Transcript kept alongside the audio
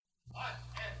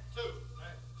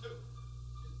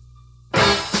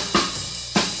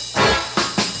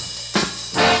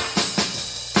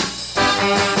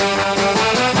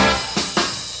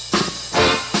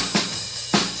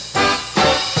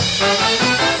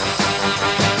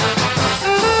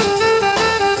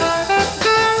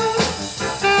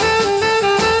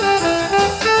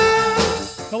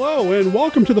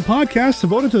welcome to the podcast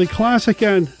devoted to the classic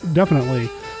and definitely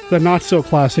the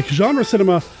not-so-classic genre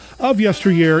cinema of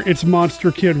yesteryear. It's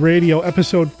Monster Kid Radio,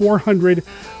 episode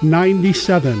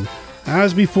 497.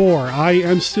 As before, I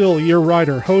am still your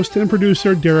writer, host, and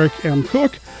producer, Derek M.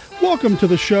 Cook. Welcome to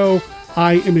the show.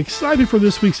 I am excited for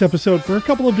this week's episode for a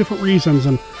couple of different reasons,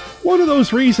 and one of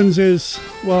those reasons is,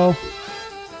 well,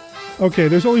 okay,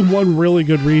 there's only one really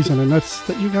good reason, and that's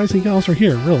that you guys and gals are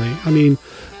here, really. I mean,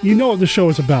 you know what the show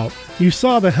is about. You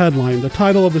saw the headline, the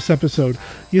title of this episode.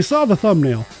 You saw the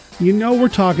thumbnail. You know we're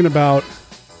talking about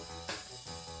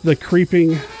The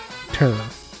Creeping Terror.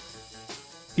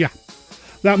 Yeah,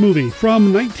 that movie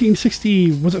from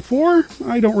 1960, was it 4?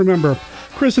 I don't remember.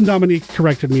 Chris and Dominique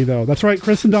corrected me, though. That's right,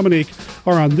 Chris and Dominique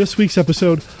are on this week's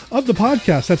episode of the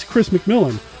podcast. That's Chris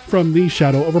McMillan from The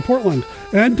Shadow Over Portland,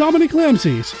 and Dominique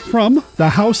Lamses from The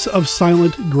House of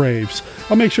Silent Graves.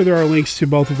 I'll make sure there are links to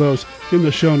both of those in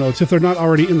the show notes if they're not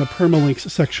already in the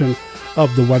permalinks section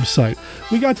of the website.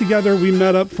 We got together, we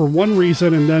met up for one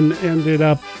reason, and then ended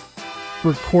up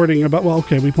recording about, well,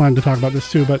 okay, we planned to talk about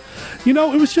this too, but, you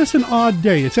know, it was just an odd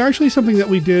day. It's actually something that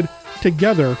we did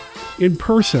together in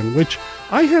person, which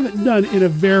I haven't done in a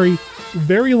very,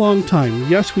 very long time.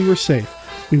 Yes, we were safe.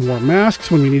 We wore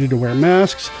masks when we needed to wear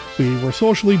masks. We were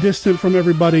socially distant from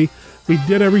everybody. We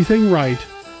did everything right.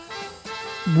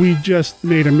 We just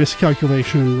made a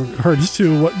miscalculation in regards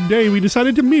to what day we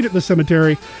decided to meet at the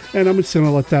cemetery, and I'm just going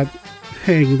to let that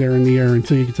hang there in the air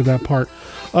until you get to that part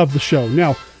of the show.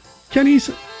 Now, Kenny's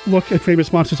look at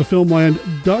Famous Monsters of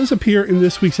Filmland does appear in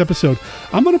this week's episode.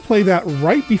 I'm going to play that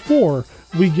right before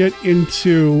we get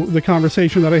into the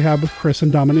conversation that I had with Chris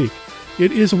and Dominique.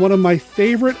 It is one of my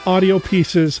favorite audio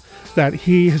pieces that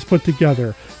he has put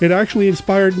together. It actually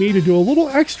inspired me to do a little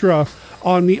extra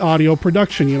on the audio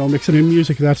production, you know, mixing in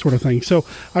music, that sort of thing. So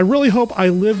I really hope I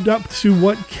lived up to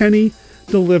what Kenny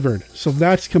delivered. So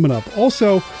that's coming up.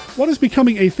 Also, what is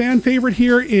becoming a fan favorite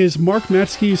here is Mark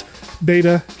Matsky's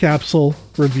Beta Capsule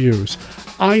reviews.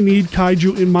 I need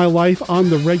kaiju in my life on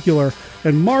the regular,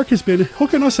 and Mark has been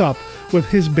hooking us up with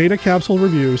his Beta Capsule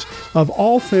reviews of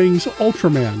all things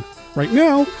Ultraman. Right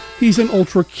now, he's in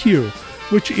Ultra Q,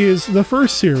 which is the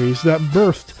first series that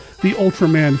birthed the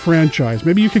Ultraman franchise.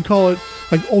 Maybe you could call it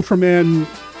like Ultraman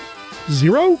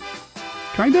Zero?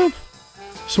 Kind of?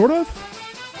 Sort of?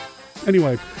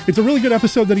 Anyway, it's a really good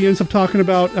episode that he ends up talking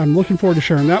about. I'm looking forward to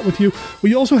sharing that with you.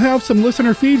 We also have some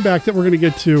listener feedback that we're going to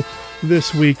get to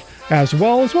this week as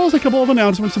well as a couple of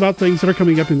announcements about things that are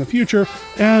coming up in the future,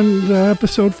 and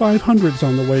episode 500 is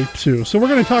on the way too. So we're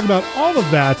going to talk about all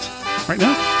of that right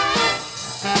now.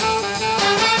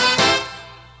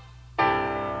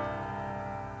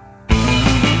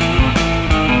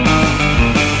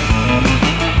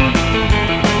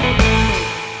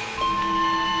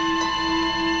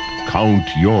 Count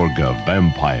Yorga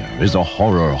Vampire is a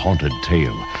horror-haunted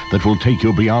tale that will take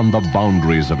you beyond the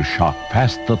boundaries of shock,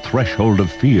 past the threshold of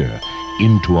fear,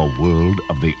 into a world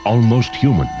of the almost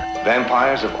human.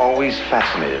 Vampires have always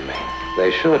fascinated me.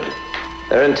 They should.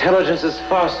 Their intelligence is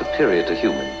far superior to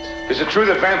humans. Is it true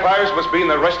that vampires must be in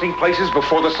their resting places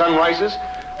before the sun rises?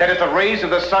 That if the rays of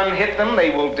the sun hit them, they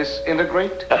will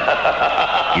disintegrate?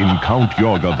 In Count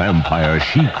Yorga Vampire,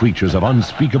 she-creatures of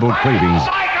unspeakable cravings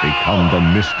become the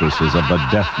mistresses of the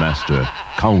Death Master,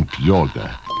 Count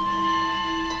Yorga.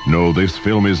 No, this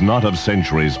film is not of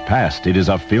centuries past. It is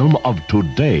a film of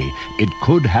today. It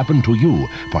could happen to you.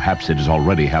 Perhaps it is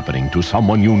already happening to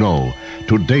someone you know.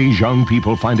 Today's young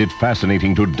people find it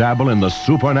fascinating to dabble in the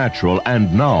supernatural,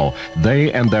 and now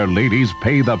they and their ladies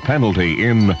pay the penalty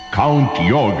in Count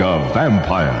Yorga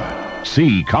Vampire.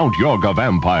 See Count Yorga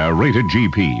Vampire, rated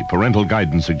GP. Parental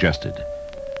guidance suggested.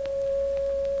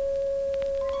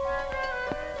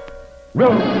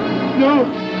 No!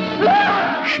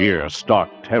 Sheer, stark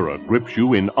terror grips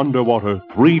you in underwater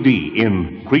 3D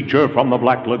in Creature from the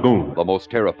Black Lagoon. The most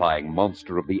terrifying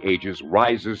monster of the ages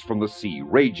rises from the sea,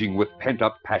 raging with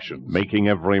pent-up passions. Making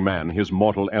every man his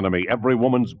mortal enemy, every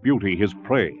woman's beauty his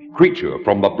prey. Creature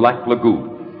from the Black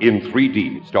Lagoon in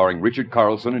 3D, starring Richard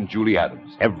Carlson and Julie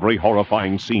Adams. Every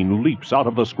horrifying scene leaps out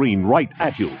of the screen right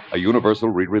at you. A Universal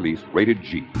re-release, rated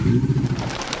G.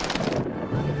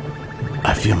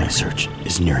 I feel my search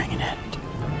is nearing an end.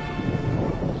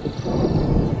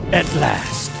 At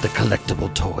last, the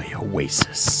collectible toy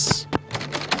Oasis.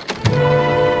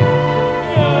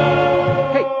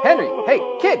 Hey, Henry! Hey,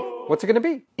 kid! What's it gonna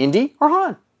be? Indy or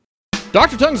Han?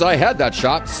 Dr. Tongue's I Had That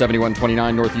Shop,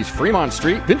 7129 Northeast Fremont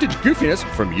Street. Vintage goofiness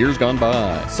from years gone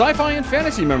by. Sci-fi and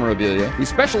fantasy memorabilia. We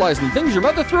specialize in things your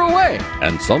mother threw away,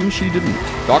 and some she didn't.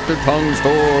 Dr. Tongue's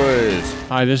Toys.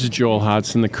 Hi, this is Joel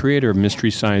Hodson, the creator of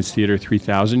Mystery Science Theater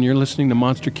 3000. You're listening to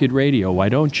Monster Kid Radio. Why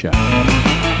don't you?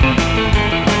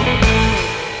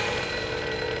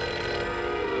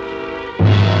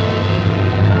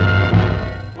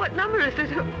 What number is it?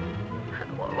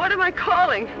 What am I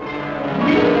calling?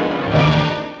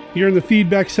 Here in the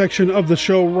feedback section of the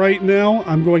show right now,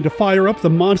 I'm going to fire up the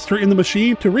monster in the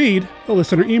machine to read a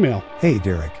listener email. Hey,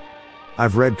 Derek.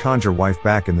 I've read Conjure Wife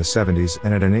back in the 70s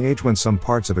and at an age when some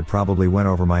parts of it probably went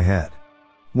over my head.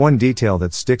 One detail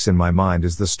that sticks in my mind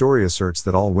is the story asserts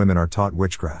that all women are taught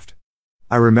witchcraft.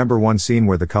 I remember one scene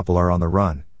where the couple are on the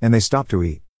run, and they stop to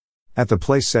eat. At the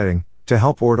place setting, to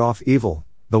help ward off evil,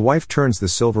 the wife turns the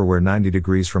silverware 90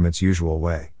 degrees from its usual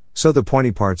way, so the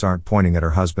pointy parts aren't pointing at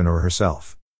her husband or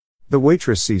herself. The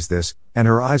waitress sees this, and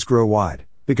her eyes grow wide,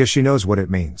 because she knows what it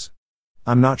means.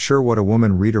 I'm not sure what a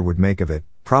woman reader would make of it,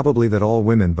 probably that all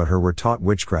women but her were taught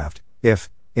witchcraft, if,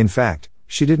 in fact,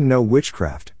 she didn't know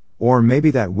witchcraft, or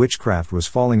maybe that witchcraft was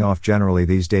falling off generally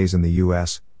these days in the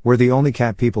US, where the only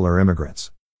cat people are immigrants.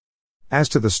 As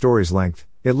to the story's length,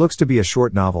 it looks to be a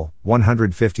short novel,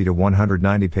 150 to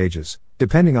 190 pages,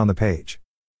 depending on the page.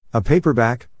 A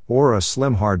paperback, or a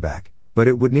slim hardback, but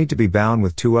it would need to be bound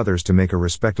with 2 others to make a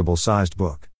respectable sized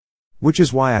book. Which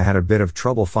is why I had a bit of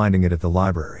trouble finding it at the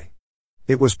library.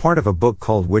 It was part of a book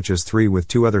called Witches 3 with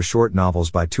 2 other short novels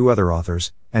by 2 other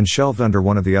authors, and shelved under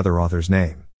one of the other authors'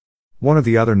 name. One of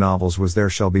the other novels was There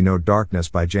Shall Be No Darkness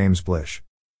by James Blish.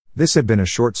 This had been a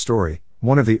short story,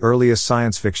 one of the earliest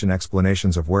science fiction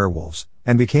explanations of werewolves,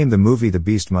 and became the movie The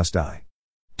Beast Must Die.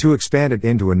 To expand it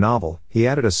into a novel, he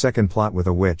added a second plot with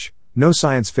a witch, no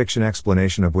science fiction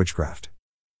explanation of witchcraft.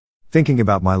 Thinking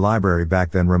about my library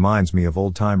back then reminds me of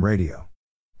old-time radio.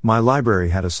 My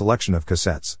library had a selection of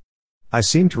cassettes. I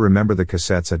seem to remember the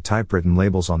cassettes had typewritten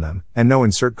labels on them, and no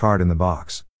insert card in the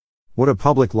box. What a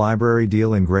public library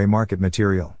deal in gray market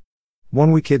material.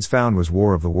 One we kids found was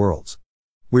War of the Worlds.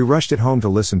 We rushed it home to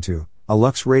listen to, a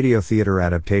Lux Radio Theater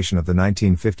adaptation of the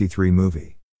 1953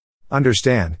 movie.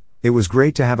 Understand, it was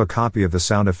great to have a copy of the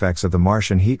sound effects of the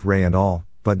Martian heat ray and all,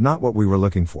 but not what we were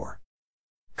looking for.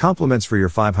 Compliments for your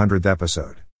 500th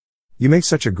episode. You make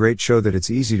such a great show that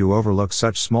it's easy to overlook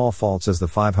such small faults as the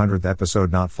 500th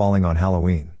episode not falling on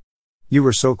Halloween. You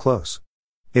were so close.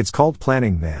 It's called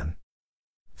planning, man.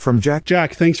 From Jack.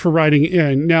 Jack, thanks for writing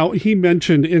in. Now, he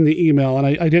mentioned in the email, and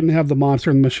I didn't have the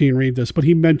monster in the machine read this, but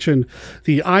he mentioned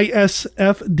the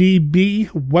ISFDB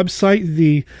website,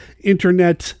 the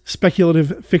Internet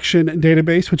Speculative Fiction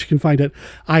Database, which you can find at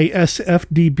isfdb.org.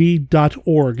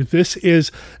 This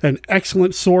is an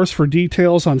excellent source for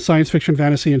details on science fiction,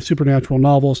 fantasy, and supernatural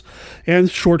novels and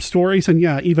short stories. And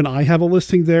yeah, even I have a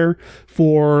listing there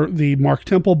for the Mark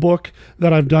Temple book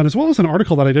that I've done, as well as an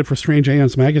article that I did for Strange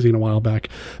Ants magazine a while back.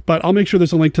 But I'll make sure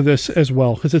there's a link to this as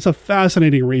well, because it's a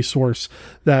fascinating resource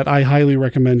that I highly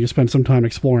recommend you spend some time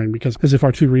exploring, because as if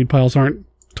our 2 read piles aren't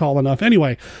tall enough.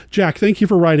 Anyway, Jack, thank you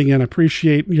for writing in. I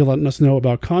appreciate you letting us know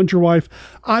about Conjure Wife.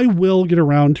 I will get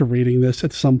around to reading this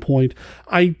at some point.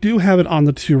 I do have it on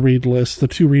the 2 read list, the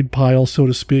 2 read pile, so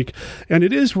to speak, and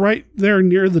it is right there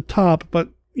near the top, but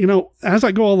you know, as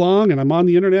I go along and I'm on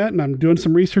the internet and I'm doing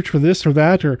some research for this or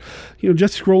that, or, you know,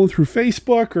 just scrolling through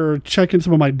Facebook or checking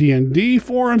some of my D&D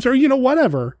forums or, you know,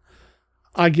 whatever,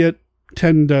 I get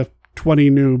 10 to 20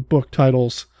 new book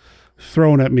titles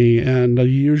thrown at me, and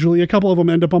usually a couple of them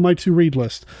end up on my 2 read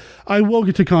list. I will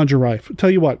get to Conjure Wife.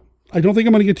 Tell you what, I don't think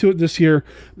I'm going to get to it this year,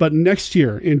 but next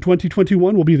year in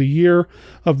 2021 will be the year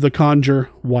of the Conjure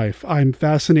Wife. I'm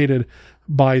fascinated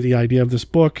by the idea of this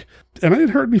book. And I had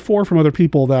heard before from other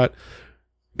people that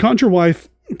Conjure Wife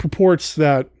purports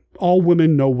that all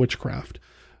women know witchcraft.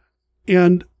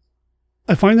 And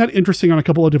I find that interesting on a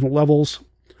couple of different levels.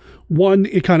 One,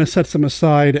 it kind of sets them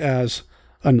aside as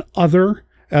an other,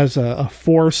 as a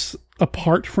force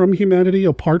apart from humanity,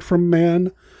 apart from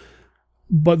man.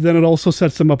 But then it also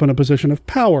sets them up in a position of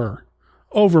power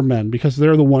over men, because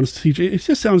they're the ones to teach. It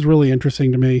just sounds really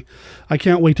interesting to me. I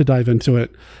can't wait to dive into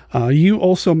it. You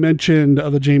also mentioned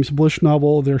the James Blish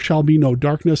novel, There Shall Be No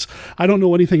Darkness. I don't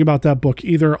know anything about that book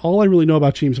either. All I really know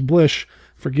about James Blish,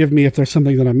 forgive me if there's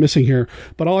something that I'm missing here,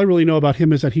 but all I really know about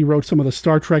him is that he wrote some of the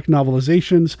Star Trek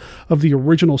novelizations of the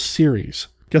original series.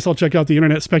 Guess I'll check out the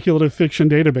Internet Speculative Fiction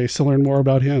Database to learn more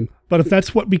about him. But if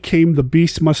that's what became The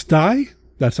Beast Must Die,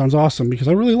 that sounds awesome, because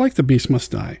I really like The Beast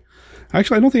Must Die.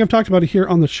 Actually, I don't think I've talked about it here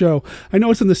on the show. I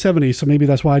know it's in the 70s, so maybe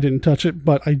that's why I didn't touch it,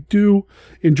 but I do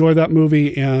enjoy that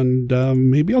movie, and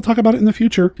maybe I'll talk about it in the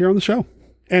future here on the show.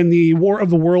 And the War of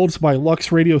the Worlds by Lux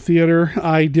Radio Theater,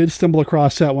 I did stumble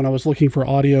across that when I was looking for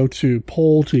audio to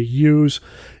pull to use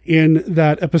in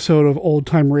that episode of Old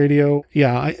Time Radio.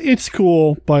 Yeah, it's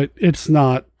cool, but it's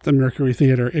not the Mercury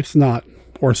Theater. It's not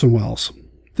Orson Welles.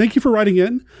 Thank you for writing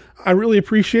in. I really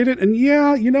appreciate it. And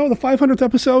yeah, the 500th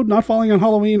episode, not falling on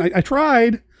Halloween, I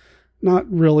tried. Not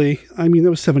really. I mean, that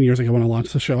was 7 years ago when I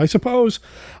launched the show. I suppose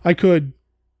I could.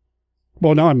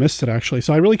 Well, now I missed it, actually,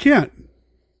 so I really can't.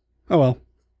 Oh, well.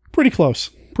 Pretty close.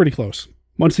 Pretty close.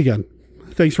 Once again,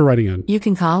 thanks for writing in. You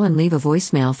can call and leave a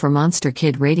voicemail for Monster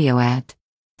Kid Radio at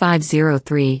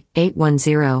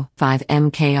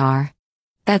 503-810-5MKR.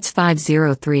 That's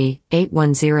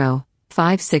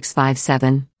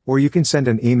 503-810-5657. Or you can send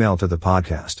an email to the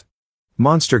podcast.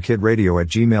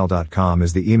 monsterkidradio@gmail.com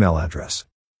is the email address.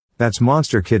 That's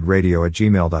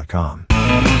monsterkidradio@gmail.com.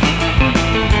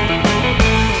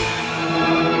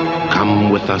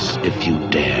 Come with us if you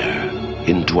dare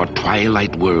into a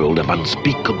twilight world of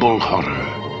unspeakable horror.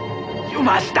 You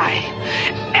must die.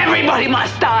 Everybody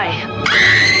must die.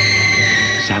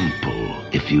 Sample,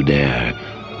 if you dare,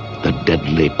 the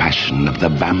deadly passion of the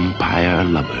vampire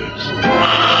lovers.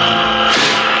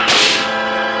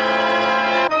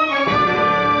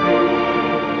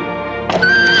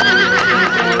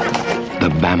 The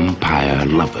vampire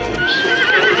lovers.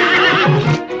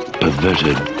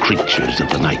 Perverted creatures of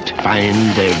the night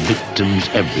find their victims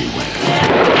everywhere.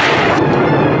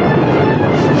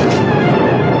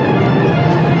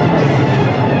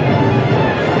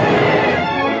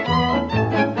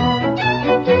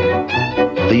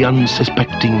 The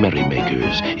unsuspecting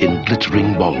merrymakers in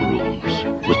glittering ballrooms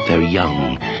with their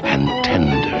young and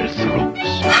tender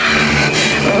throats.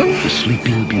 The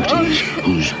sleeping beauties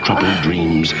whose troubled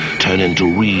dreams turn into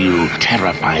real,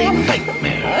 terrifying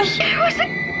nightmares. It was a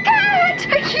cat!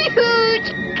 A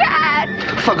huge cat!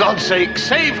 For God's sake,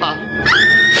 save her!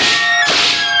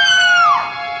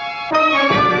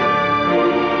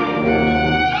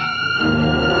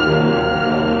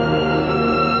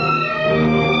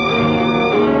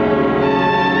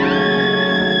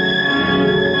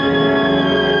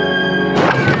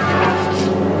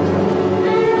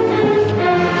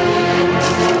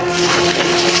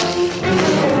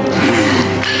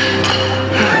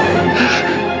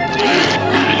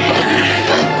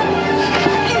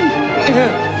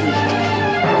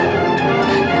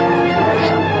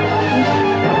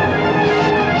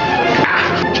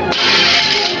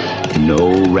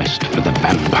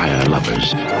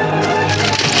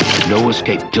 No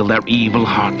escape till their evil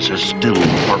hearts are stilled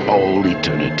for all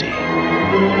eternity.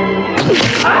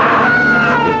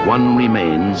 If one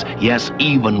remains, yes,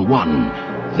 even one,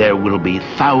 there will be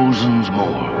thousands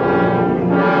more.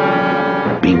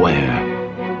 Beware.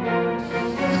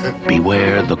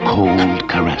 Beware the cold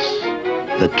caress,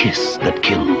 the kiss that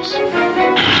kills.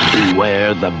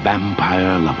 Beware the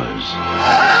vampire lovers.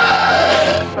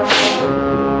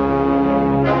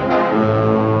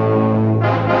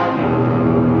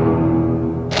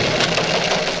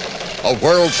 A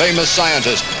world-famous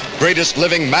scientist, greatest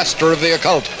living master of the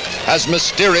occult, has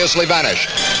mysteriously vanished.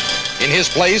 In his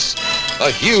place,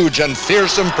 a huge and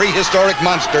fearsome prehistoric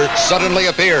monster suddenly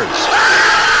appears.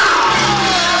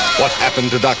 What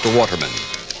happened to Dr. Waterman?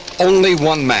 Only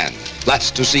one man,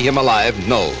 last to see him alive,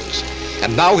 knows.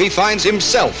 And now he finds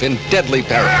himself in deadly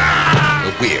peril.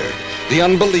 The weird, the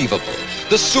unbelievable,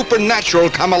 the supernatural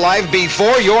come alive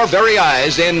before your very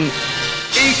eyes in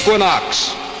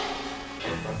Equinox.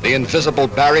 The invisible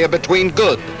barrier between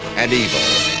good and evil,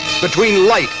 between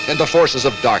light and the forces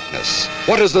of darkness.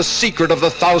 What is the secret of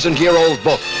the 1,000-year-old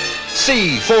book?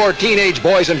 See 4 teenage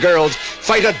boys and girls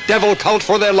fight a devil cult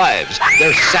for their lives,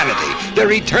 their sanity,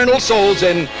 their eternal souls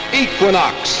in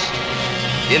Equinox.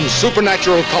 In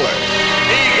supernatural color.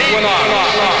 Equinox.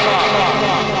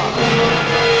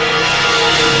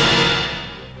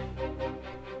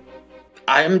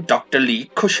 I am Dr.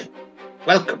 Lee Cushing.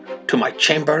 Welcome to my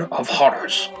Chamber of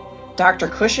Horrors. Dr.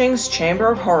 Cushing's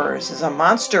Chamber of Horrors is a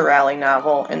monster rally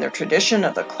novel in the tradition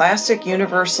of the classic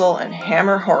Universal and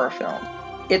Hammer horror film.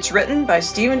 It's written by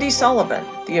Stephen D. Sullivan,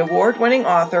 the award-winning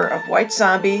author of White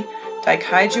Zombie,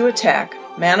 Daikaiju Attack,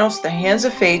 Manos: The Hands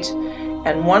of Fate,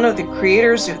 and one of the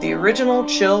creators of the original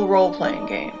Chill role-playing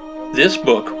game. This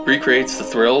book recreates the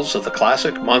thrills of the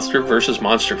classic Monster vs.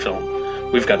 Monster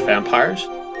film. We've got vampires,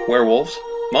 werewolves,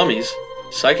 mummies,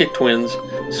 psychic twins,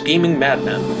 scheming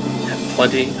madmen, and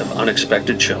plenty of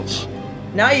unexpected chills.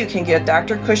 Now you can get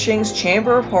Dr. Cushing's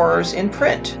Chamber of Horrors in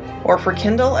print, or for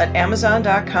Kindle at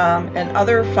Amazon.com and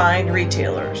other fine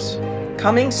retailers.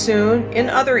 coming soon in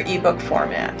other ebook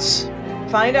formats.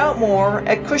 Find out more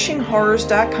at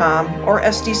CushingHorrors.com or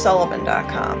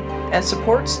SDSullivan.com and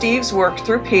support Steve's work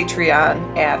through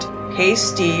Patreon at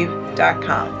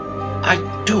HeySteve.com.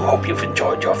 I do hope you've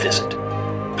enjoyed your visit.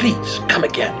 Please come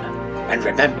again, and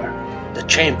remember, the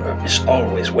chamber is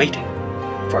always waiting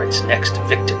for its next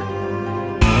victim.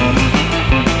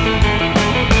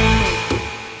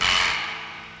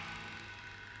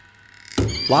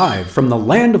 Live from the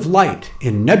Land of Light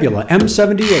in Nebula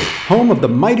M78, home of the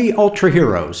mighty Ultra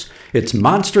Heroes, it's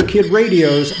Monster Kid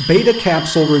Radio's Beta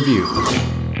Capsule Review.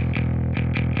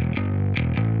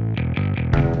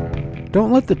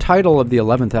 Don't let the title of the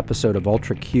 11th episode of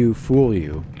Ultra Q fool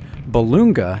you.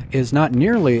 Balloonga is not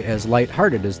nearly as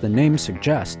lighthearted as the name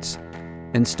suggests.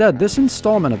 Instead, this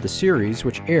installment of the series,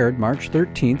 which aired March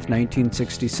 13,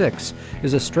 1966,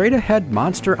 is a straight-ahead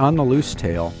monster-on-the-loose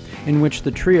tale in which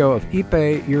the trio of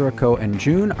Ippei, Yuriko, and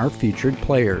June are featured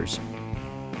players.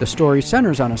 The story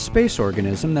centers on a space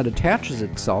organism that attaches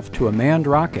itself to a manned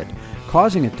rocket,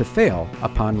 causing it to fail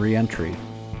upon re-entry.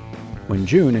 When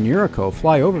June and Yuriko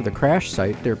fly over the crash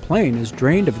site, their plane is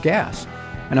drained of gas,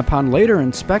 and upon later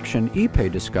inspection,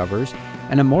 Ippei discovers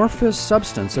an amorphous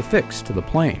substance affixed to the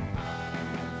plane.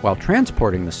 While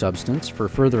transporting the substance for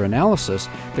further analysis,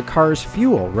 the car's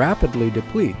fuel rapidly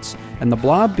depletes, and the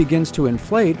blob begins to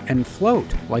inflate and float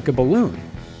like a balloon.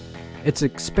 Its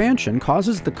expansion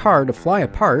causes the car to fly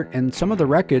apart, and some of the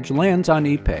wreckage lands on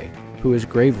Ippei, who is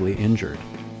gravely injured.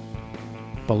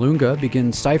 Balloonga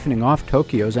begins siphoning off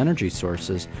Tokyo's energy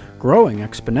sources, growing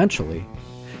exponentially.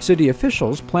 City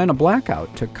officials plan a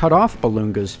blackout to cut off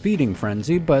Balloonga's feeding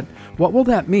frenzy, but what will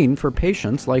that mean for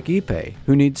patients like Ippei,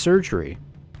 who need surgery?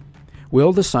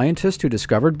 Will the scientist who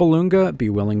discovered Balloonga be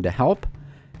willing to help?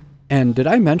 And did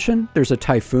I mention there's a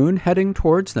typhoon heading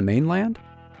towards the mainland?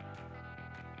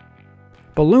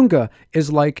 Balloonga is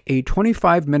like a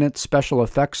 25-minute special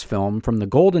effects film from the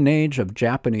golden age of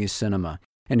Japanese cinema,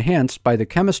 enhanced by the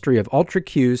chemistry of Ultra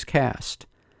Q's cast.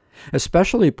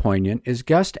 Especially poignant is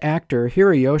guest actor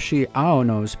Hiroyoshi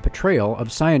Aono's portrayal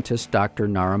of scientist Dr.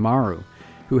 Naramaru,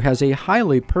 who has a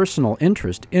highly personal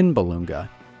interest in Balloonga.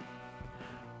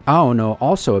 Aono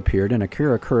also appeared in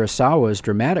Akira Kurosawa's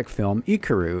dramatic film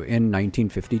Ikaru in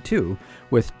 1952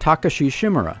 with Takashi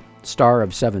Shimura, star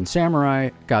of Seven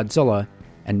Samurai, Godzilla,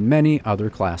 and many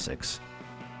other classics.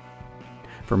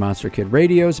 For Monster Kid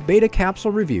Radio's Beta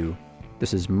Capsule Review,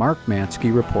 this is Mark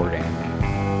Mansky reporting.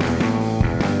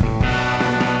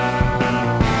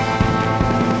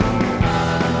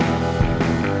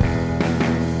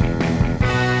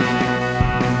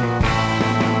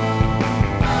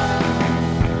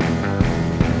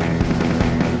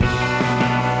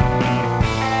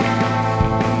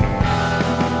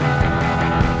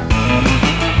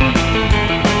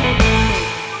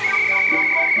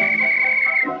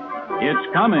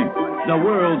 Coming, the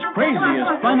world's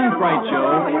craziest fun and fright show,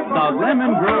 the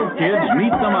Lemon Grove Kids Meet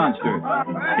the Monster.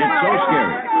 It's so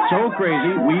scary, so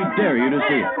crazy, we dare you to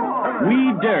see it. We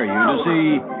dare you to see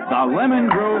the Lemon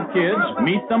Grove Kids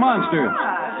Meet the Monsters,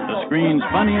 the screen's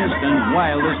funniest and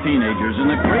wildest teenagers in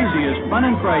the craziest fun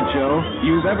and fright show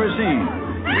you've ever seen.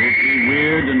 You'll see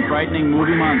weird and frightening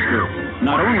movie monsters,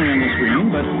 not only on the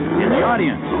screen, but in the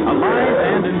audience, alive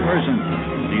and in person.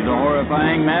 See the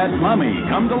horrifying Mad Mummy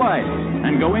come to life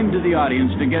and go into the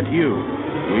audience to get you.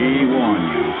 We warn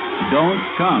you, don't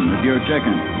come if you're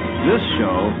chicken. This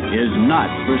show is not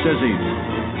for sissies.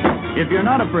 If you're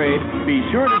not afraid, be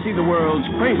sure to see the world's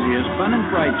craziest fun and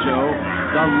fright show,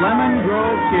 the Lemon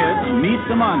Grove Kids Meet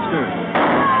the Monsters.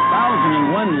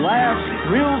 1001 laughs,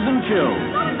 thrills, and chills.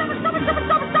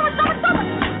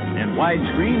 In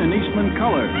widescreen and Eastman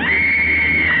color.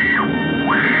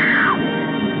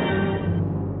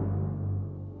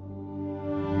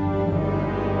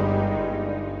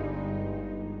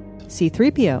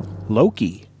 C-3PO,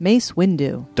 Loki, Mace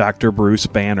Windu, Dr. Bruce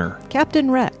Banner,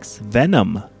 Captain Rex,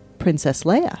 Venom, Princess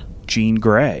Leia, Jean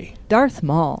Grey, Darth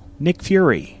Maul, Nick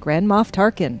Fury, Grand Moff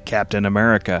Tarkin, Captain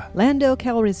America, Lando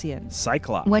Calrissian,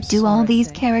 Cyclops. What do all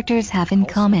these characters have in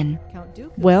common?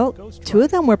 Well, two of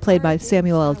them were played by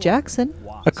Samuel L. Jackson.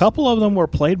 A couple of them were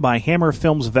played by Hammer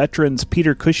Films veterans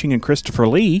Peter Cushing and Christopher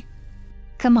Lee.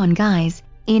 Come on, guys,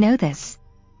 you know this.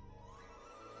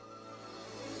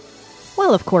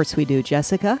 Well, of course we do,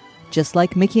 Jessica. Just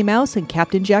like Mickey Mouse and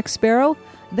Captain Jack Sparrow,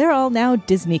 they're all now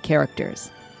Disney characters.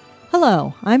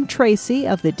 Hello, I'm Tracy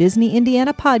of the Disney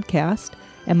Indiana podcast,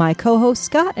 and my co-host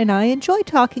Scott and I enjoy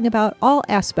talking about all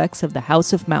aspects of the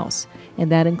House of Mouse,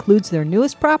 and that includes their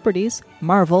newest properties,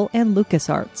 Marvel and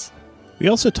LucasArts. We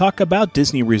also talk about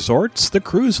Disney resorts, the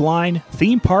cruise line,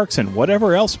 theme parks, and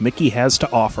whatever else Mickey has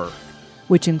to offer.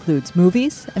 which includes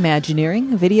movies,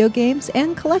 Imagineering, video games,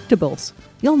 and collectibles.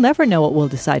 You'll never know what we'll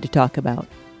decide to talk about.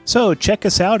 So check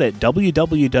us out at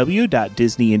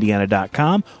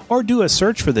www.disneyindiana.com or do a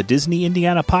search for the Disney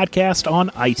Indiana Podcast on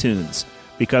iTunes,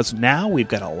 because now we've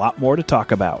got a lot more to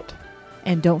talk about.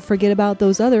 And don't forget about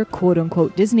those other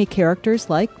quote-unquote Disney characters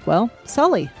like, well,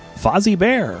 Sully, Fozzie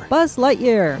Bear, Buzz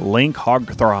Lightyear, Link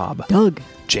Hogthrob, Doug,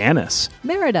 Janice,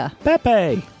 Merida,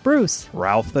 Pepe, Bruce,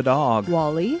 Ralph the Dog,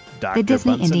 Wally, The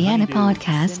Disney Indiana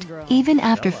Podcast. Even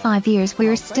after 5 years,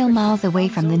 we're still miles away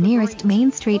from the nearest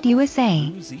Main Street,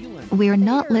 USA. We're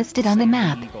not listed on the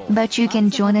map, but you can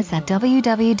join us at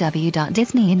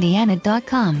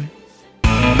www.disneyindiana.com.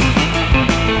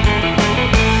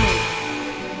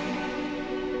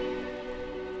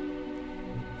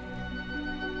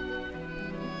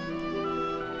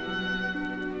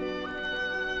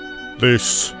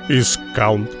 This is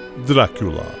Count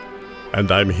Dracula,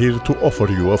 and I'm here to offer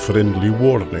you a friendly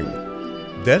warning.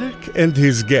 Derek and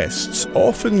his guests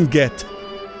often get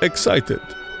excited,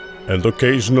 and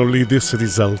occasionally this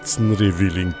results in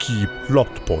revealing key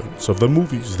plot points of the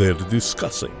movies they're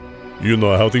discussing. You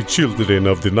know how the children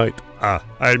of the night,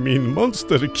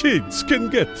 monster kids, can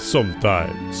get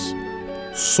sometimes.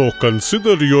 So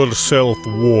consider yourself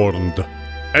warned.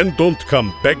 And don't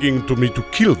come begging to me to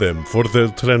kill them for their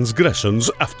transgressions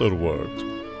afterward.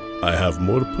 I have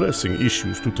more pressing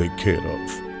issues to take care of,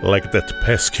 like that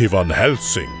pesky Van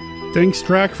Helsing. Thanks,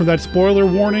 Drac, for that spoiler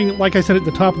warning. Like I said at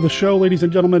the top of the show, ladies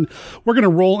and gentlemen, we're going to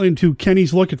roll into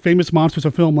Kenny's look at famous monsters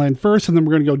of Filmland first, and then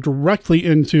we're going to go directly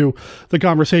into the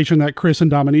conversation that Chris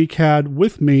and Dominique had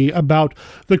with me about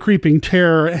the Creeping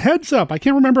Terror. Heads up, I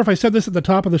can't remember if I said this at the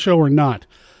top of the show or not.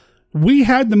 We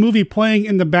had the movie playing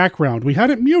in the background. We had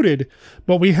it muted,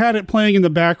 but we had it playing in the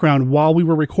background while we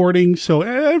were recording, so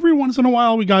every once in a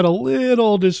while we got a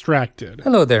little distracted.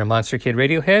 Hello there, Monster Kid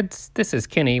Radio heads. This is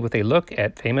Kenny with a look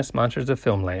at famous monsters of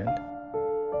Filmland.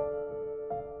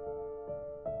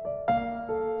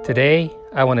 Today,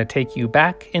 I want to take you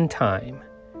back in time.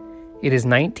 It is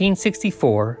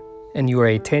 1964, and you are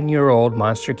a 10-year-old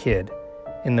monster kid,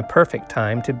 in the perfect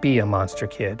time to be a monster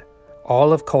kid.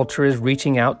 All of culture is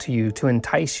reaching out to you to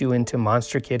entice you into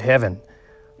Monster Kid heaven.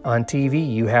 On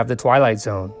TV, you have The Twilight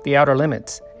Zone, The Outer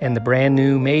Limits, and the brand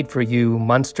new made-for-you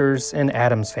Munsters and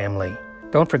Addams Family.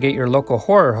 Don't forget your local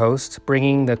horror host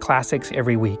bringing the classics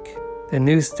every week. The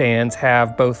newsstands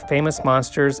have both Famous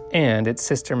Monsters and its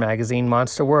sister magazine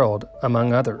Monster World,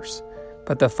 among others.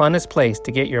 But the funnest place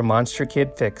to get your Monster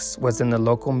Kid fix was in the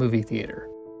local movie theater.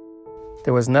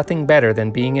 There was nothing better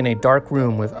than being in a dark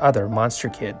room with other monster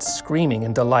kids screaming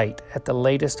in delight at the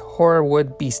latest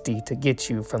Horrorwood beastie to get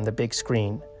you from the big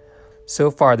screen.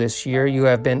 So far this year, you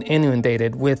have been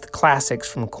inundated with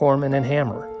classics from Corman and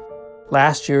Hammer.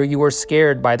 Last year, you were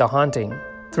scared by The Haunting,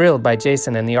 thrilled by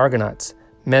Jason and the Argonauts,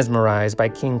 mesmerized by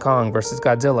King Kong vs.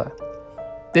 Godzilla.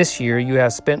 This year, you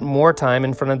have spent more time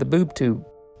in front of the boob tube,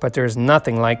 but there's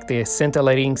nothing like the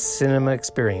scintillating cinema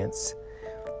experience.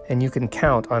 And you can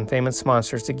count on Famous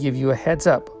Monsters to give you a heads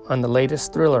up on the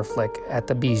latest thriller flick at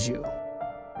the Bijou.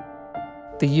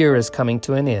 The year is coming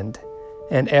to an end,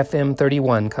 and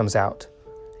FM31 comes out.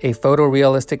 A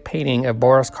photorealistic painting of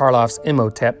Boris Karloff's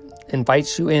Imhotep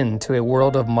invites you into a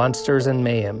world of monsters and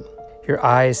mayhem. Your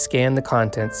eyes scan the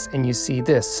contents, and you see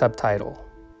this subtitle: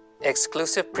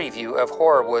 Exclusive preview of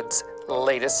Horrorwood's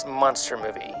latest monster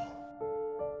movie.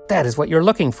 That is what you're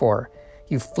looking for.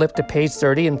 You flip to page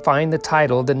 30 and find the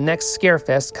title, The Next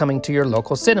Scarefest Coming to Your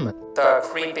Local Cinema. The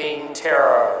Creeping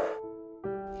Terror.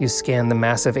 You scan the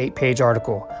massive 8-page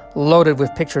article, loaded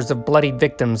with pictures of bloodied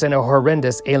victims and a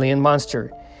horrendous alien monster.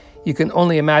 You can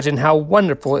only imagine how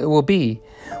wonderful it will be.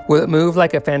 Will it move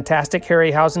like a fantastic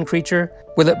Harryhausen creature?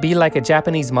 Will it be like a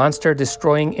Japanese monster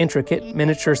destroying intricate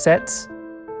miniature sets?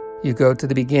 You go to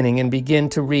the beginning and begin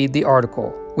to read the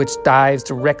article, which dives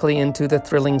directly into the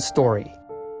thrilling story.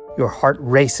 Your heart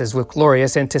races with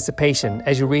glorious anticipation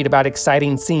as you read about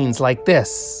exciting scenes like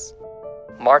this.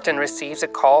 Martin receives a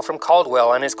call from Caldwell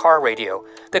on his car radio.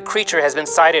 The creature has been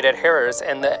sighted at Harrah's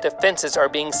and the defenses are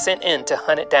being sent in to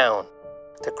hunt it down.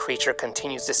 The creature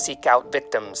continues to seek out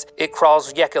victims. It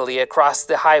crawls yuckily across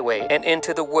the highway and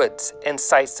into the woods and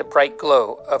sights the bright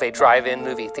glow of a drive-in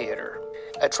movie theater.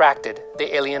 Attracted,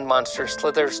 the alien monster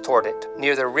slithers toward it.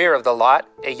 Near the rear of the lot,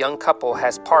 a young couple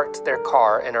has parked their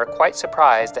car and are quite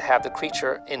surprised to have the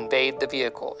creature invade the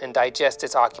vehicle and digest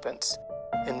its occupants.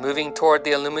 In moving toward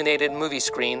the illuminated movie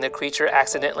screen, the creature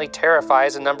accidentally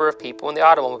terrifies a number of people in the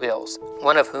automobiles,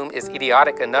 one of whom is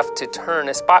idiotic enough to turn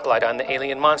a spotlight on the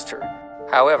alien monster.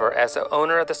 However, as the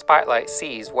owner of the spotlight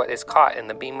sees what is caught in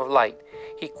the beam of light,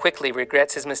 he quickly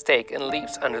regrets his mistake and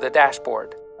leaps under the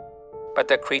dashboard. But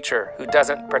the creature, who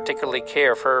doesn't particularly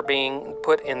care for being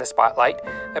put in the spotlight,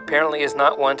 apparently is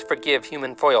not one to forgive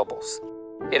human foibles.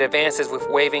 It advances with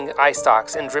waving eye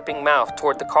stalks and dripping mouth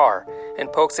toward the car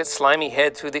and pokes its slimy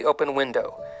head through the open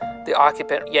window. The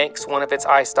occupant yanks one of its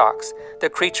eye stalks. The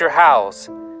creature howls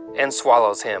and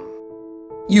swallows him.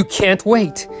 You can't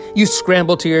wait. You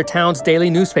scramble to your town's daily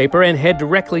newspaper and head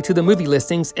directly to the movie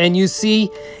listings, and you see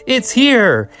it's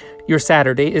here. Your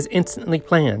Saturday is instantly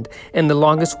planned, and the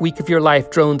longest week of your life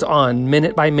drones on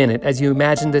minute by minute as you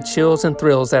imagine the chills and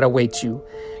thrills that await you.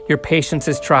 Your patience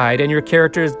is tried and your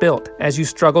character is built as you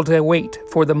struggle to wait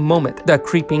for the moment the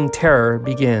creeping terror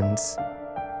begins.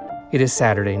 It is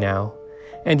Saturday now,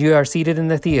 and you are seated in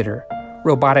the theater,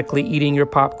 robotically eating your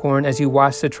popcorn as you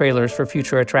watch the trailers for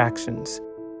future attractions.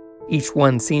 Each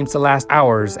one seems to last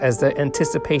hours as the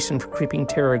anticipation for creeping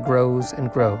terror grows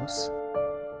and grows.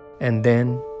 And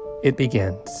then it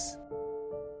begins.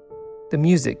 The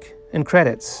music and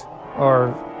credits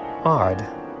are odd.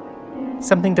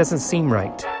 Something doesn't seem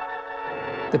right.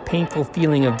 The painful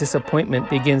feeling of disappointment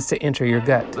begins to enter your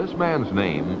gut. This man's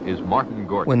name is Martin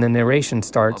Gordon. When the narration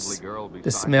starts,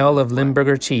 the smell of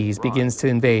Limburger cheese begins to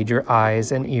invade your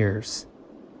eyes and ears.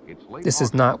 This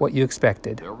is not what you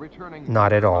expected.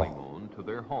 Not at all.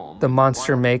 The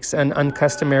monster makes an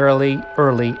uncustomarily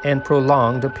early and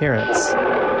prolonged appearance,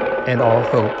 and all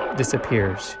hope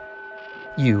disappears.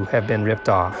 You have been ripped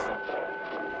off.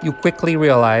 You quickly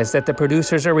realize that the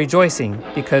producers are rejoicing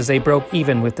because they broke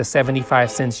even with the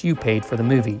 75 cents you paid for the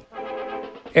movie.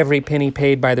 Every penny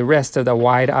paid by the rest of the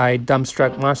wide-eyed,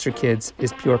 dumbstruck monster kids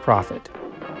is pure profit.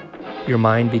 Your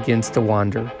mind begins to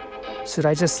wander. Should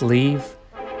I just leave?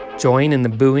 Join in the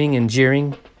booing and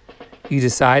jeering? You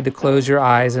decide to close your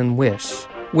eyes and wish.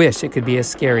 Wish it could be as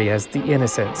scary as The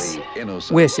Innocents.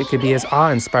 Wish it could be as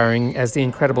awe-inspiring as The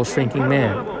Incredible Shrinking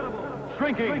Man.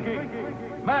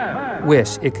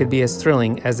 Wish it could be as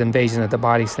thrilling as Invasion of the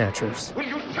Body Snatchers. Will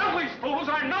you tell these fools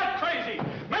I'm not crazy?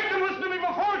 Make them listen to me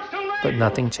before it's too late! But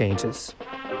nothing changes.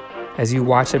 As you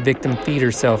watch a victim feed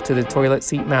herself to the toilet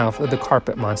seat mouth of the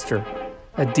carpet monster,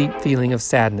 a deep feeling of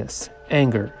sadness,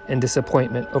 anger, and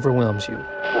disappointment overwhelms you.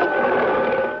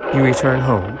 You return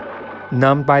home,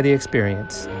 numbed by the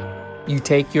experience. You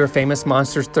take your Famous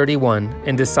Monsters 31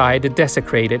 and decide to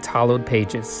desecrate its hollowed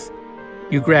pages.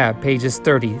 You grab pages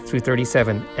 30 through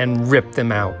 37 and rip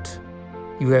them out.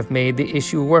 You have made the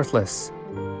issue worthless,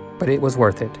 but it was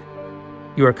worth it.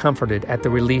 You are comforted at the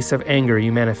release of anger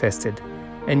you manifested,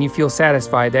 and you feel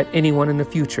satisfied that anyone in the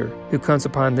future who comes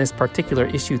upon this particular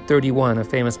issue 31 of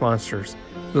Famous Monsters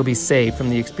will be saved from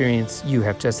the experience you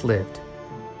have just lived.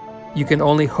 You can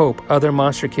only hope other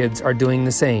monster kids are doing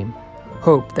the same.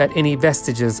 Hope that any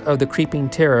vestiges of the creeping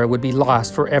terror would be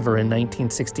lost forever in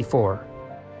 1964.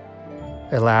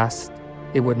 Alas,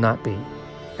 it would not be,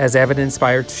 as evidence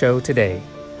by our show today.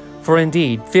 For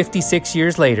indeed, 56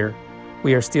 years later,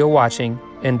 we are still watching,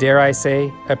 and dare I say,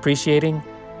 appreciating,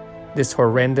 this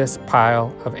horrendous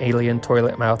pile of alien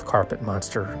toilet mouth carpet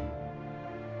monster.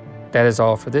 That is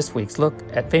all for this week's look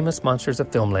at Famous Monsters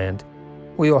of Filmland.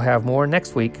 We will have more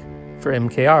next week. For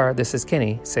MKR, this is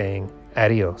Kenny saying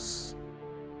adios.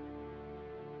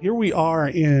 Here we are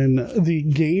in the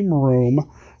game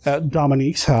room at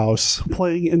Dominique's house,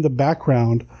 playing in the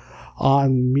background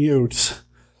on mute.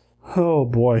 Oh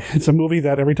boy, it's a movie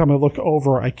that every time I look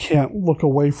over, I can't look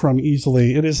away from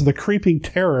easily. It is The Creeping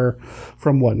Terror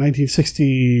from,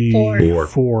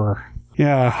 1964?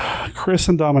 Yeah, Chris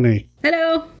and Dominique.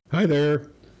 Hello. Hi there.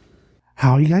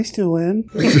 How are you guys doing?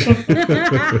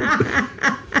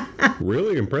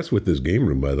 Really impressed with this game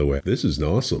room, by the way. This is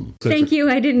awesome. Thank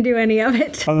you. I didn't do any of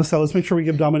it. Let's make sure we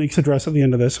give Dominique's address at the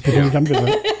end of this. If we come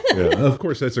visit. Yeah, of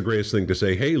course, that's the greatest thing to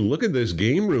say. Hey, look at this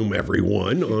game room,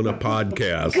 everyone, on a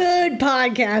podcast. Good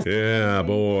podcast. Yeah,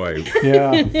 boy.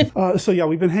 Yeah.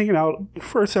 We've been hanging out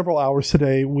for several hours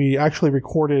today. We actually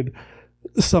recorded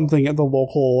something at a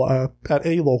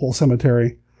local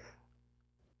cemetery.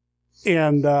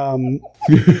 And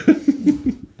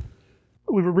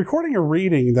we were recording a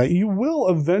reading that you will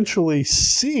eventually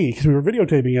see, because we were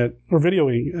videoing it.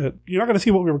 You're not going to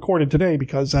see what we recorded today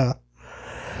because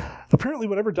apparently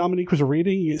whatever Dominique was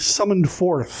reading summoned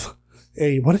forth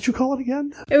what did you call it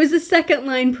again? It was a second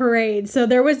line parade. So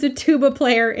there was a tuba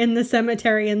player in the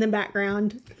cemetery in the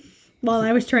background while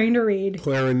I was trying to read.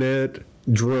 Clarinet,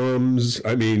 drums.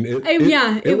 I mean,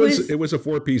 it was a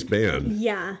 4-piece band.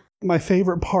 Yeah. My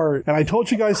favorite part, and I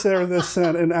told you guys this,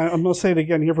 and I'm going to say it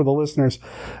again here for the listeners.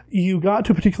 You got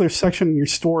to a particular section in your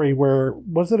story where,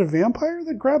 was it a vampire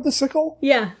that grabbed the sickle?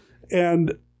 Yeah.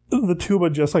 And the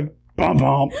tuba just like, bum,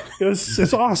 bum.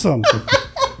 It's awesome.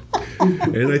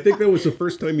 And I think that was the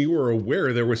first time you were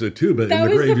aware there was a tuba in the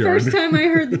graveyard. That was the first time I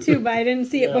heard the tuba. I didn't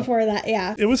see it before that,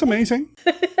 yeah. It was amazing.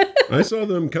 I saw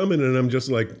them coming, and I'm just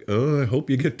like, oh, I hope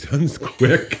you get done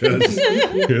quick, because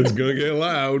it's going to get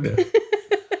loud.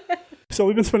 So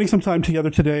we've been spending some time together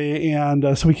today,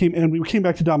 and so we came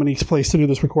back to Dominique's place to do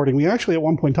this recording. We actually at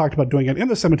one point talked about doing it in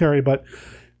the cemetery, but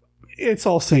it's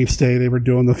All Saints Day. They were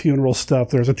doing the funeral stuff.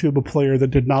 There's a tuba player that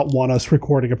did not want us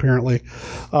recording, apparently.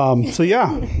 So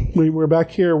yeah, we're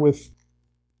back here with...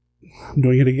 I'm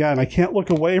doing it again. I can't look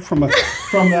away from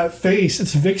that face.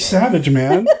 It's Vic Savage,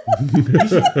 man.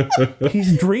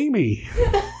 He's dreamy.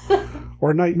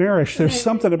 Or nightmarish. There's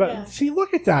something about... See,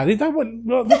 look at that. That wouldn't...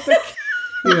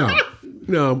 Yeah.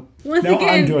 No. Once now again,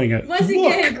 I'm doing it. Once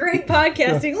again, great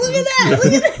podcasting. Look at that.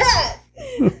 Look at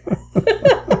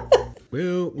that.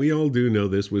 Well, we all do know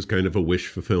this was kind of a wish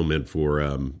fulfillment for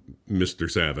Mr.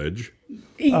 Savage.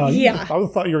 Yeah. I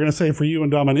thought you were going to say for you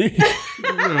and Dominique.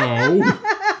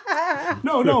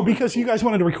 No, because you guys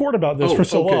wanted to record about this for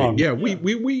so long. Yeah,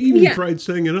 we even tried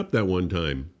setting it up that one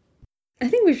time. I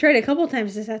think we've tried a couple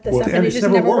times to set this up, and it just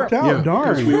never worked out. Yeah, darn.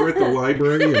 because we were at the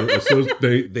library, and so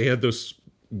they had those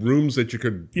rooms that you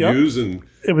could use, and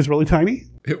it was really tiny.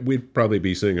 We'd probably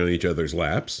be sitting on each other's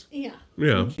laps. Yeah.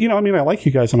 Yeah. You know, I mean, I like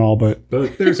you guys and all, but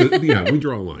there's we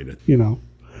draw a line. You know,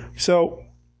 so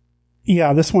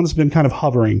yeah, this one's been kind of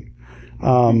hovering,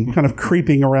 kind of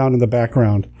creeping around in the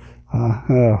background.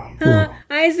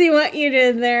 I see what you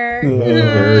did there.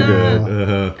 Very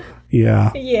good.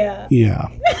 Yeah. Yeah.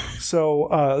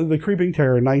 So, The Creeping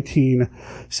Terror,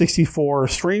 1964.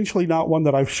 Strangely not one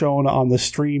that I've shown on the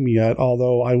stream yet,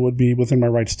 although I would be within my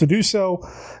rights to do so,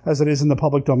 as it is in the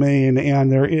public domain.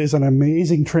 And there is an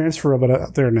amazing transfer of it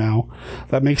out there now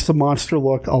that makes the monster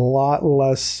look a lot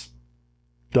less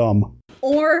dumb.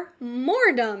 Or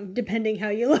more dumb, depending how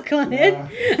you look on it.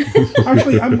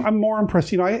 Actually, I'm more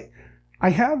impressed. You know, I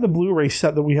have the Blu-ray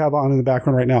set that we have on in the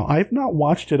background right now. I've not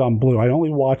watched it on Blu. I only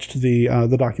watched the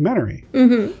documentary,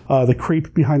 The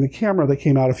Creep Behind the Camera, that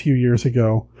came out a few years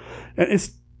ago. And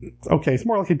it's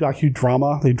more like a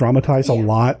docudrama. They dramatize a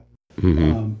lot.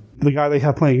 The guy they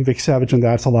have playing Vic Savage in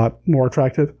that's a lot more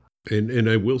attractive. And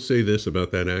I will say this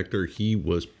about that actor: he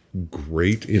was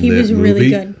great in that movie. He was really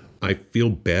good. I feel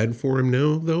bad for him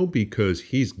now, though, because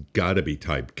he's got to be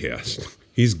typecast.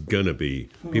 He's going to be.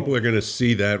 People are going to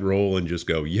see that role and just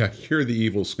go, yeah, you're the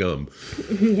evil scum.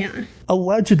 Yeah.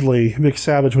 Allegedly, Vic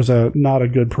Savage was not a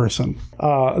good person.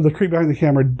 The Creep Behind the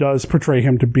Camera does portray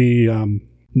him to be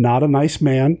not a nice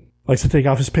man. Likes to take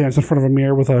off his pants in front of a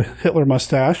mirror with a Hitler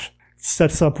mustache.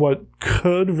 Sets up what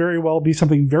could very well be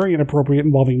something very inappropriate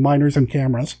involving minors and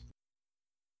cameras.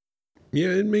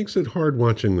 Yeah, it makes it hard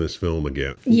watching this film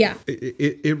again. Yeah.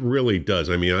 It really does.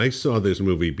 I mean, I saw this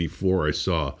movie before I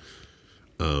saw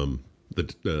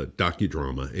the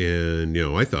docudrama, and, you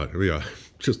know, I thought,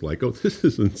 just like, oh, this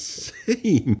is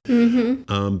insane.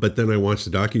 But then I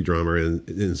watched the docudrama, and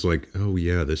it's like, oh,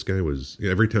 yeah, this guy was...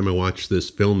 Every time I watch this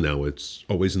film now, it's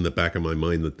always in the back of my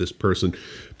mind that this person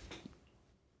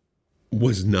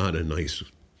was not a nice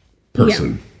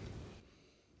person.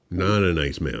 Yeah. Not a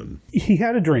nice man. He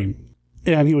had a dream.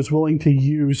 And he was willing to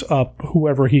use up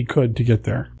whoever he could to get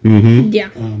there. Yeah.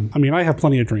 I mean, I have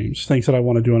plenty of dreams, things that I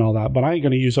want to do and all that, but I ain't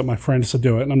going to use up my friends to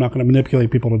do it, and I'm not going to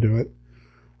manipulate people to do it.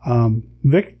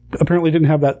 Vic apparently didn't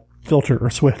have that filter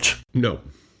or switch. No.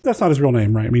 That's not his real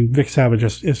name, right? I mean, Vic Savage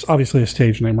is obviously a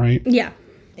stage name, right? Yeah.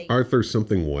 Arthur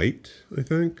something White, I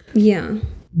think. Yeah.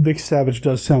 Vic Savage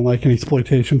does sound like an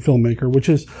exploitation filmmaker, which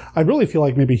is, I really feel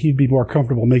like maybe he'd be more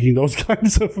comfortable making those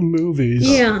kinds of movies.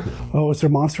 Yeah. Oh, is there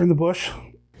a monster in the bush?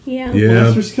 Yeah.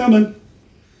 Monster's coming.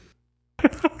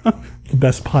 The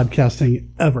best podcasting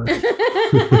ever.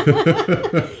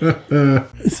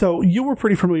 So you were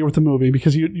pretty familiar with the movie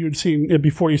because you'd seen it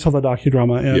before you saw the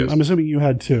docudrama, and yes. I'm assuming you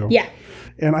had too. Yeah.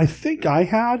 And I think I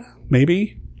had,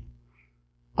 maybe.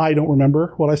 I don't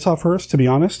remember what I saw first, to be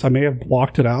honest. I may have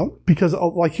blocked it out because,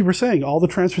 like you were saying, all the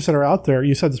transfers that are out there,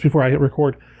 you said this before I hit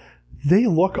record, they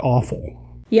look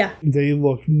awful. Yeah. They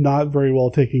look not very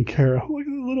well taken care of. Look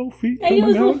at the little feet. Hey,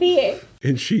 little feet.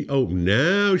 And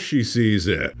now she sees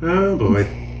it. Oh,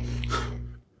 boy.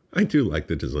 I do like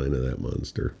the design of that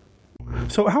monster.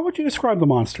 So how would you describe the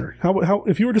monster? How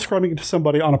if you were describing it to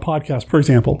somebody on a podcast, for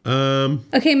example?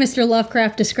 Okay, Mr.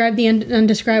 Lovecraft, describe the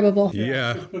undescribable.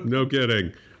 Yeah, no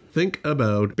kidding. Think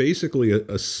about basically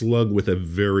a slug with a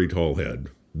very tall head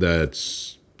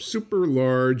that's super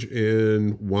large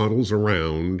and waddles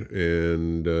around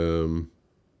and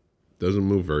doesn't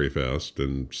move very fast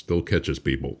and still catches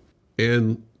people.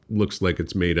 And looks like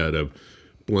it's made out of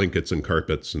blankets and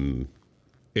carpets and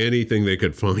anything they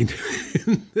could find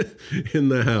in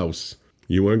the house.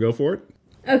 You want to go for it?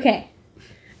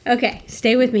 Okay,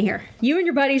 stay with me here. You and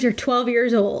your buddies are 12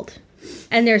 years old,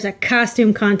 and there's a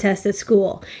costume contest at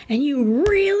school, and you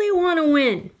really want to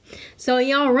win. So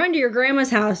y'all run to your grandma's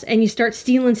house, and you start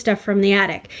stealing stuff from the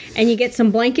attic. And you get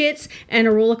some blankets, and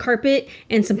a roll of carpet,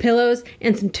 and some pillows,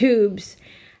 and some tubes.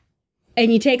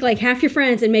 And you take like half your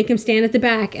friends and make them stand at the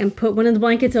back and put one of the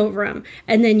blankets over them.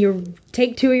 And then you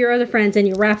take two of your other friends and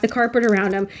you wrap the carpet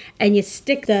around them and you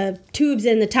stick the tubes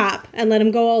in the top and let them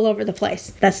go all over the place.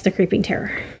 That's the Creeping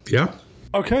Terror. Yeah.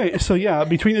 Okay, so yeah,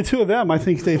 between the two of them, I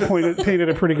think they painted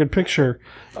a pretty good picture.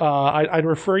 I'd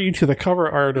refer you to the cover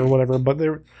art or whatever, but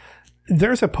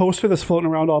there's a poster that's floating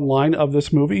around online of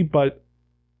this movie, but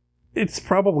it's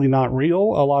probably not real.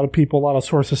 A lot of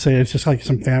sources say it's just like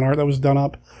some fan art that was done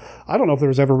up. I don't know if there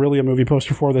was ever really a movie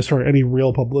poster for this or any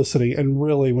real publicity. And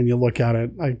really, when you look at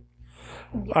it,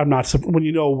 I'm not, when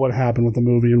you know what happened with the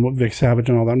movie and what Vic Savage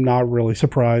and all that, I'm not really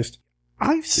surprised.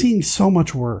 I've seen so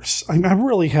much worse. I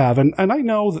really have. And I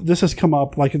know that this has come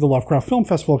up like at the Lovecraft Film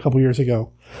Festival a couple years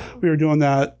ago. We were doing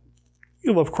that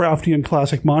Lovecraftian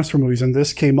classic monster movies, and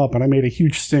this came up, and I made a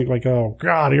huge stink, like, oh,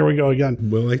 God, here we go again.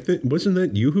 Well, I think, wasn't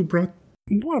that you who brought...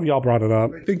 One of y'all brought it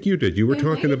up. I think you did. You were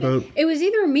talking about... It was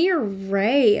either me or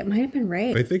Ray. It might have been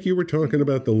Ray. I think you were talking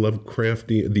about the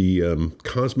Lovecraftian, the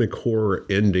cosmic horror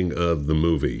ending of the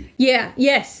movie. Yeah,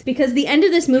 yes, because the end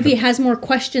of this movie has more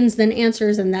questions than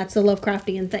answers, and that's the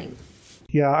Lovecraftian thing.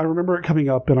 Yeah, I remember it coming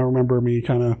up, and I remember me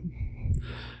kind of...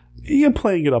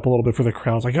 playing it up a little bit for the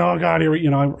crowds, like, oh God, here,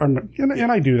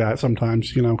 and I do that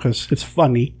sometimes, because it's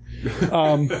funny.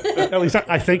 At least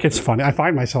I think it's funny. I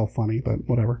find myself funny, but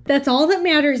whatever. That's all that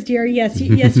matters, dear. Yes,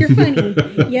 yes, you're funny.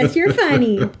 Yes, you're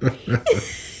funny.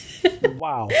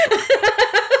 Wow.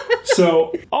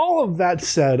 So, all of that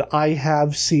said, I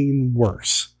have seen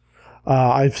worse.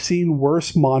 I've seen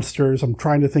worse monsters. I'm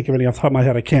trying to think of any off the top of my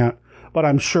head. I can't. But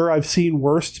I'm sure I've seen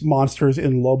worse monsters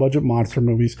in low-budget monster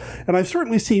movies. And I've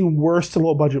certainly seen worse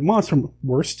low-budget monster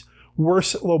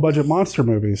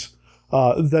movies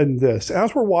than this.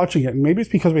 As we're watching it, and maybe it's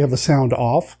because we have the sound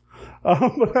off,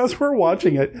 but as we're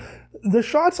watching it, the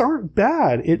shots aren't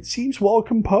bad. It seems well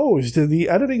composed. The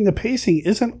editing, the pacing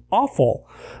isn't awful.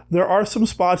 There are some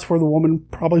spots where the woman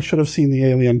probably should have seen the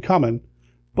alien coming,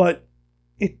 but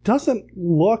it doesn't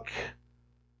look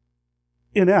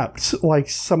inept like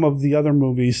some of the other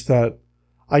movies that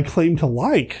I claim to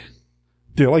like.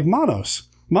 Like Manos.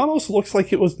 Manos looks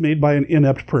like it was made by an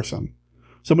inept person.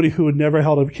 Somebody who had never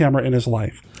held a camera in his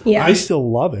life. Yeah. I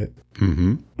still love it.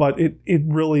 Mm-hmm. But it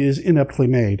really is ineptly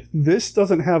made. This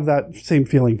doesn't have that same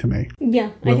feeling to me.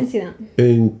 Yeah, I can see that.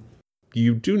 And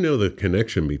you do know the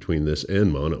connection between this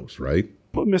and Manos, right?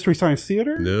 Mystery Science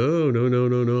Theater?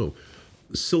 No.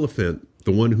 Silliphant,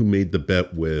 the one who made the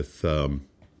bet with...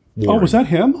 Warren. Oh, was that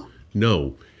him?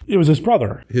 No. It was his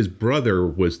brother. His brother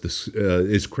was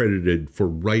is credited for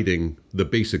writing the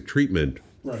basic treatment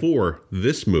for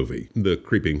this movie, the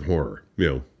Creeping Horror,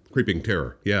 Creeping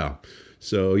Terror. Yeah.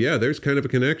 So, yeah, there's kind of a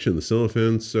connection. The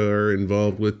Silliphants are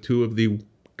involved with two of the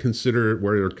considered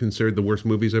the worst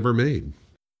movies ever made.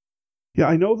 Yeah,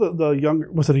 I know that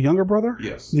was it a younger brother?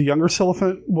 Yes. The younger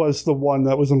Silliphant was the one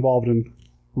that was involved in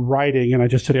writing, and I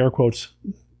just did air quotes,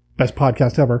 best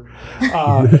podcast ever,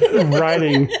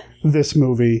 writing this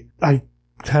movie. I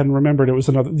hadn't remembered it was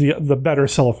the better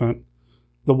Silliphant,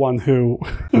 the one who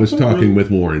was talking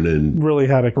with Warren and really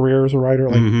had a career as a writer.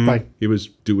 Like he was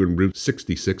doing Route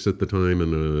 66 at the time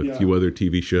and a few other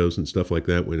TV shows and stuff like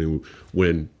that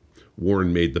when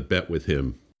Warren made the bet with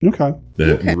him. Okay.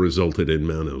 That resulted in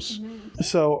Manos.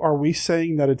 So are we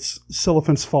saying that it's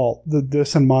Silliphant's fault that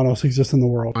this and Manos exist in the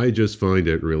world? I just find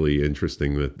it really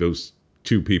interesting that those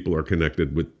two people are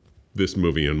connected with this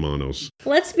movie and Manos.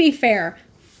 Let's be fair.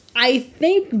 I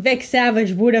think Vic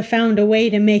Savage would have found a way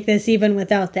to make this even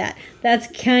without that. That's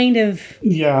kind of...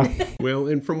 Yeah. Well,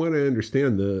 and from what I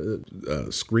understand, the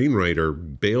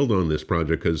screenwriter bailed on this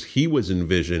project because he was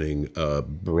envisioning a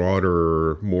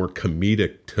broader, more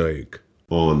comedic take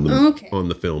on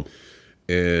the film.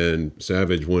 And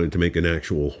Savage wanted to make an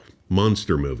actual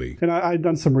monster movie. And I'd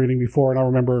done some reading before, and I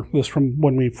remember this from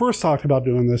when we first talked about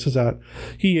doing this, is that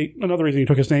another reason he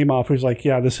took his name off, he was like,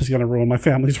 yeah, this is going to ruin my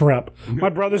family's rep. My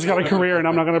brother's got a career, and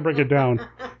I'm not going to break it down.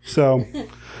 So,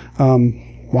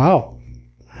 wow.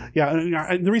 Yeah,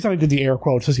 the reason I did the air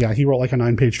quotes is, he wrote like a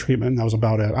 9-page treatment, and that was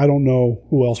about it. I don't know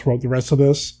who else wrote the rest of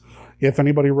this, if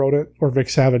anybody wrote it, or Vic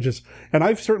Savage's. And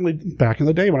I've certainly, back in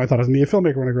the day when I thought I was going to be a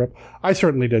filmmaker when I grew up, I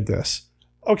certainly did this.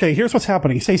 Okay, here's what's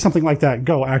happening. Say something like that.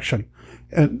 Go, action.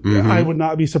 And I would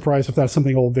not be surprised if that's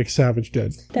something old Vic Savage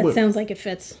did. That sounds like it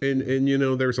fits. And you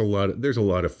know, there's a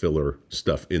lot of filler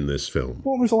stuff in this film.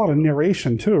 Well, there's a lot of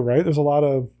narration too, right? There's a lot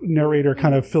of narrator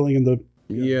kind of filling in the...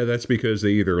 Yeah, that's because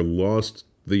they either lost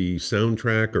the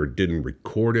soundtrack or didn't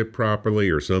record it properly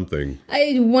or something.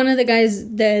 One of the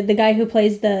guys, the guy who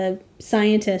plays the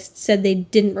scientist, said they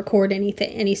didn't record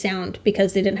any sound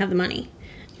because they didn't have the money.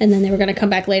 And then they were going to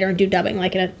come back later and do dubbing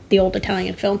like in the old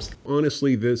Italian films.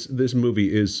 Honestly, this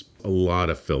movie is a lot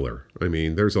of filler. I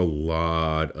mean, there's a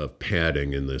lot of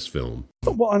padding in this film.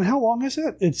 Well, and how long is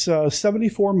it? It's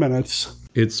 74 minutes.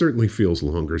 It certainly feels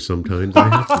longer sometimes, I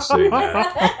have to say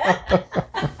that.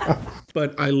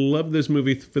 But I love this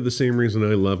movie for the same reason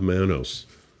I love Manos.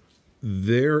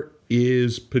 There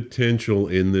is potential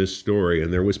in this story,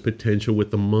 and there was potential with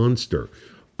the monster.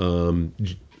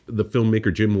 The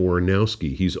filmmaker Jim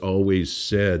Warnowski, he's always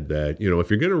said that, you know, if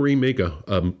you're going to remake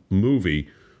a movie,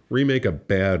 remake a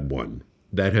bad one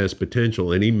that has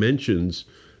potential. And he mentions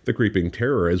The Creeping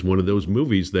Terror as one of those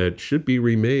movies that should be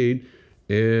remade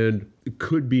and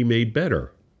could be made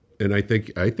better. And I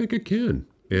think it can.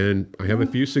 And I have a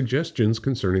few suggestions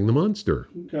concerning the monster,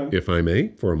 if I may,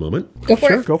 for a moment. Go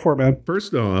for it. Go for it, man.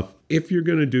 First off, if you're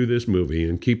going to do this movie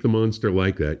and keep the monster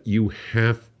like that, you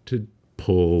have to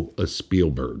pull a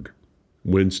Spielberg.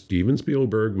 When Steven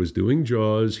Spielberg was doing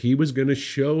Jaws, he was going to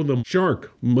show the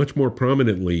shark much more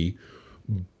prominently,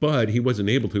 but he wasn't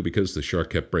able to because the shark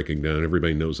kept breaking down.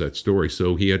 Everybody knows that story.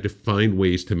 So he had to find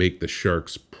ways to make the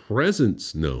shark's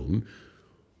presence known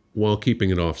while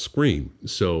keeping it off screen.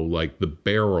 So like the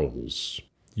barrels,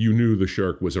 you knew the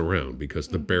shark was around because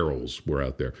the barrels were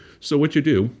out there. So what you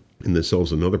do, and this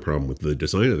solves another problem with the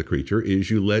design of the creature, is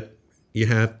you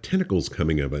have tentacles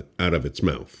coming out of its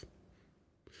mouth.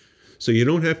 So you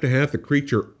don't have to have the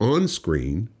creature on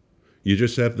screen. You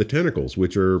just have the tentacles,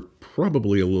 which are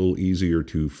probably a little easier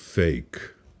to fake.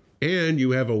 And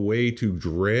you have a way to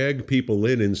drag people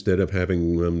in instead of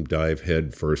having them dive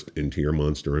head first into your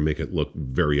monster and make it look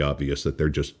very obvious that they're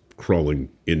just crawling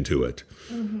into it,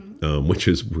 which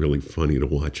is really funny to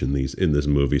watch in this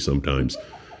movie sometimes.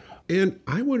 And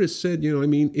I would have said, you know, I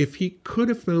mean, if he could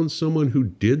have found someone who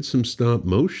did some stop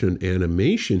motion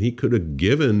animation, he could have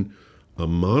given a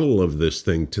model of this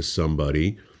thing to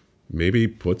somebody, maybe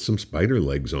put some spider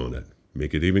legs on it,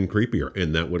 make it even creepier,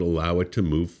 and that would allow it to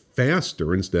move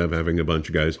faster instead of having a bunch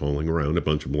of guys hauling around a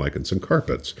bunch of blankets and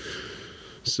carpets.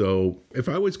 So if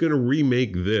I was going to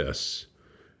remake this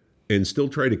and still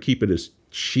try to keep it as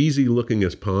cheesy looking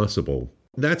as possible,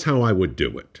 that's how I would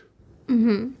do it.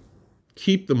 Mm-hmm.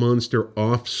 Keep the monster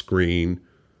off screen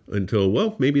until,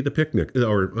 well, maybe the picnic.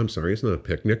 Or, I'm sorry, it's not a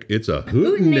picnic. It's a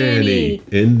hootenanny.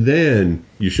 And then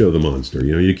you show the monster.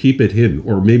 You know, you keep it hidden.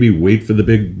 Or maybe wait for the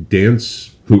big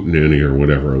dance hootenanny or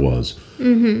whatever it was.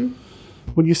 Mm-hmm.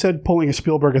 When you said pulling a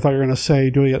Spielberg, I thought you were going to say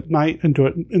do it at night and do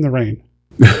it in the rain.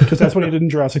 Because that's what he did in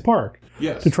Jurassic Park.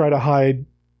 Yes. To try to hide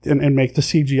and make the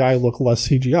CGI look less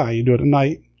CGI. You do it at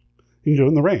night, you do it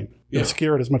in the rain. Yeah. And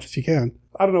scare it as much as you can.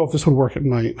 I don't know if this would work at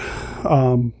night.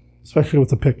 Especially with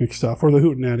the picnic stuff or the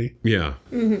hootenanny. Yeah.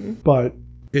 Mm-hmm. But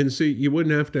and see, you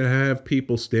wouldn't have to have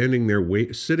people sitting there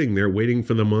waiting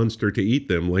for the monster to eat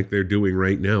them like they're doing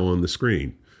right now on the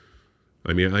screen.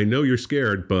 I mean, I know you're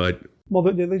scared, but... Well,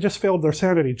 they just failed their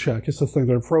sanity check. It's the thing.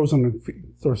 They're frozen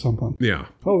or something. Yeah.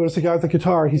 Oh, there's the guy with the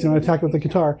guitar. He's going to attack with the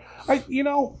guitar.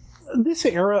 This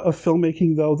era of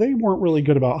filmmaking, though, they weren't really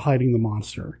good about hiding the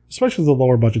monster, especially the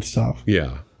lower budget stuff.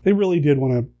 Yeah. They really did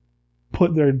want to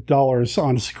put their dollars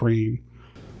on screen.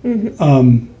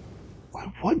 Mm-hmm.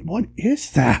 What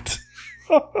is that?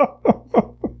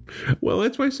 Well,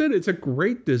 that's why I said it's a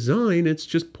great design. It's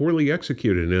just poorly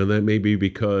executed. Now, that may be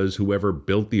because whoever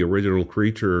built the original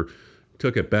creature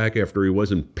took it back after he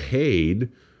wasn't paid,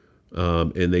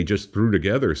 and they just threw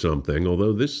together something.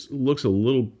 Although this looks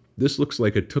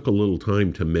like it took a little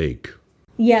time to make.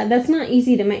 Yeah, that's not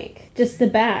easy to make. Just the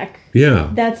back. Yeah.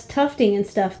 That's tufting and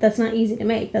stuff. That's not easy to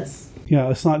make. Yeah,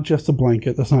 it's not just a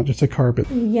blanket. That's not just a carpet.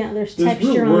 Yeah, there's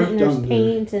texture on it, and there's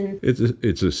paint, and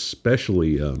it's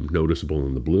especially noticeable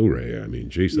in the Blu-ray. I mean,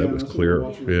 geez, that was clear.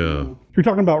 Yeah. You're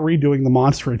talking about redoing the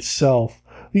monster itself.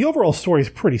 The overall story is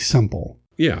pretty simple.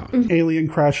 Yeah. Mm-hmm. Alien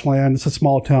crash land. It's a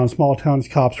small town. Small town's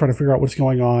cops trying to figure out what's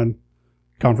going on.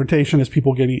 Confrontation as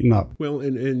people get eaten up. Well,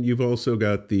 and you've also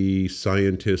got the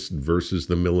scientist versus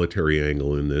the military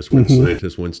angle in this. When the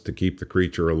scientist wants to keep the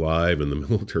creature alive, and the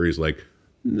military's like,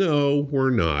 no, we're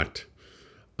not.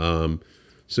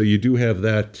 So you do have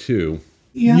that too.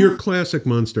 Yeah. Your classic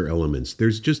monster elements.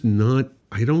 There's just not...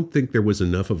 I don't think there was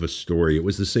enough of a story. It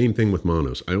was the same thing with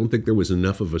Manos. I don't think there was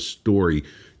enough of a story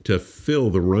to fill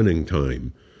the running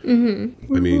time.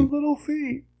 Mm-hmm. I mean, little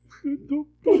feet.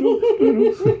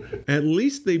 At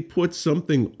least they put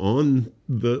something on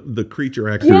the creature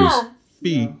actor's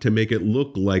feet to make it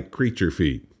look like creature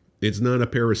feet. It's not a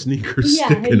pair of sneakers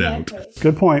sticking out.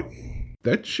 Good point.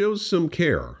 That shows some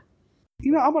care.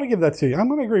 You know, I'm going to give that to you. I'm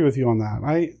going to agree with you on that.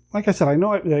 Like I said, I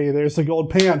know there's the gold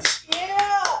pants.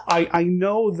 Yeah. I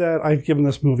know that I've given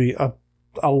this movie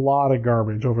a lot of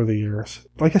garbage over the years.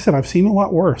 Like I said, I've seen a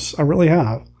lot worse. I really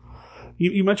have.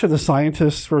 You mentioned the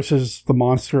scientist versus the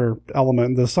monster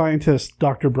element. The scientist,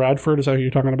 Dr. Bradford, is that who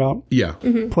you're talking about? Yeah.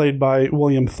 Mm-hmm. Played by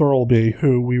William Thirlby,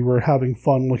 who we were having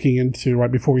fun looking into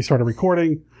right before we started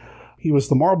recording. He was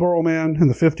the Marlboro Man in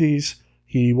the 50s.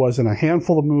 He was in a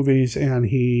handful of movies, and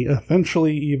he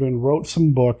eventually even wrote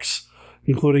some books,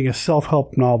 including a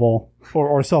self-help novel,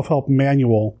 or self-help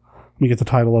manual. Let me get the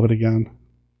title of it again.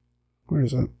 Where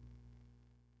is it?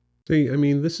 See, I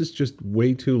mean, this is just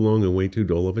way too long and way too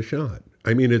dull of a shot.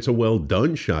 I mean, it's a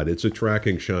well-done shot. It's a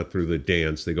tracking shot through the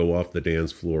dance. They go off the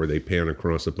dance floor. They pan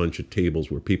across a bunch of tables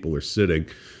where people are sitting.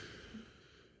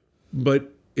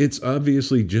 But it's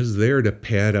obviously just there to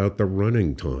pad out the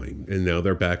running time. And now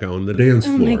they're back on the dance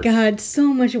floor. Oh my God,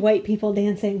 so much white people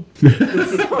dancing. So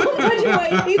much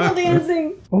white people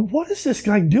dancing. Well, what is this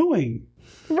guy doing?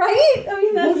 Right? I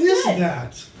mean, that's What is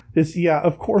that? It's,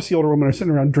 of course the older women are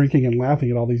sitting around drinking and laughing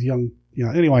at all these young...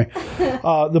 Anyway,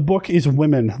 the book is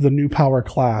Women, the New Power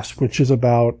Class, which is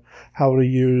about how to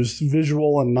use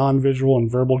visual and non-visual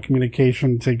and verbal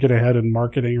communication to get ahead in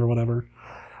marketing or whatever.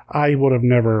 I would have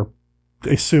never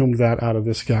assumed that out of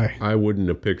this guy. I wouldn't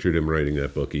have pictured him writing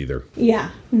that book either.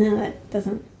 Yeah, no, that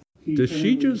doesn't. Does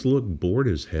she just look bored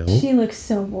as hell? She looks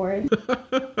so bored.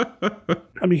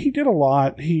 I mean, he did a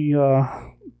lot. He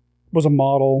was a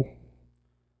model.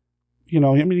 You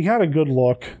know, I mean, he had a good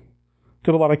look.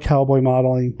 Did a lot of cowboy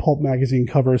modeling, pulp magazine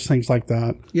covers, things like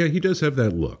that. Yeah, he does have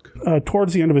that look.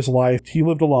 Towards the end of his life, he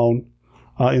lived alone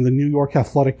in the New York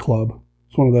Athletic Club.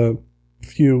 It's one of the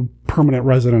few permanent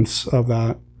residents of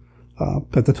that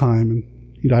at the time, and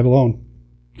he died alone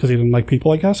because he didn't like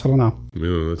people, I guess. I don't know.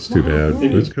 No, that's too bad.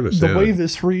 That's kind of sad. The way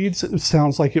this reads, it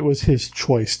sounds like it was his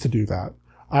choice to do that.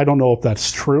 I don't know if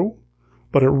that's true,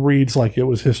 but it reads like it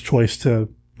was his choice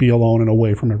to be alone and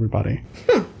away from everybody.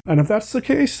 And if that's the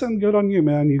case, then good on you,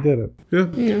 man. You did it.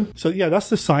 Yeah. So, yeah, that's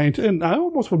the scientist. And I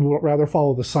almost would rather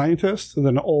follow the scientist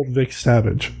than old Vic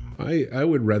Savage. I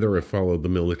would rather have followed the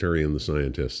military and the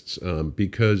scientists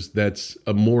because that's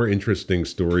a more interesting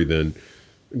story than...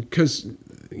 Because,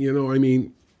 you know, I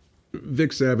mean,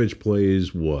 Vic Savage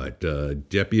plays what?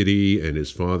 Deputy, and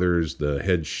his father's the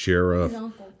head sheriff.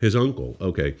 His uncle.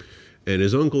 Okay. And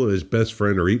his uncle and his best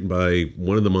friend are eaten by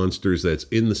one of the monsters that's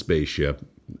in the spaceship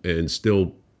and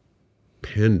still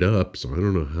penned up, so I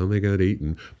don't know how they got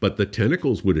eaten, but the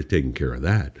tentacles would have taken care of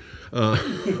that.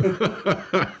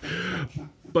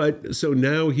 But so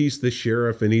now he's the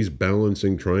sheriff and he's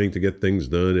balancing, trying to get things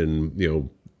done and, you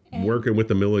know, working with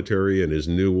the military and his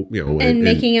new, you know, and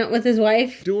making out with his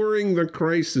wife. During the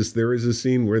crisis, there is a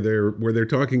scene where they're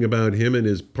talking about him and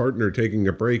his partner taking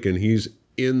a break, and he's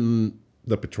in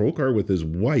the patrol car with his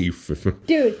wife.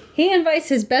 Dude, he invites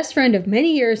his best friend of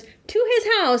many years to his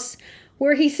house,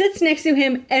 where he sits next to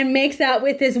him and makes out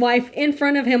with his wife in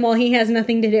front of him while he has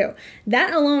nothing to do.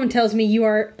 That alone tells me you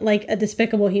are like a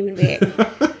despicable human being.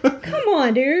 Come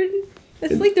on, dude.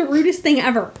 That's like the rudest thing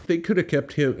ever. They could have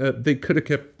kept him. They could have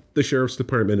kept the sheriff's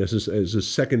department as a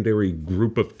secondary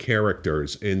group of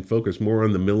characters and focused more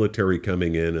on the military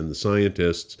coming in and the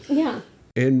scientists. Yeah.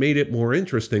 and made it more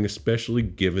interesting, especially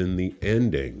given the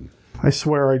ending. I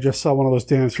swear I just saw one of those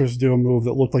dancers do a move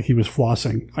that looked like he was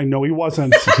flossing. I know he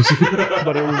wasn't,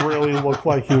 but it really looked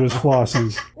like he was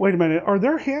flossing. Wait a minute. Are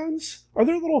there hands? Are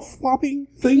there little flopping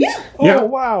things? Yeah. Oh, Yeah.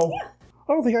 wow. Yeah.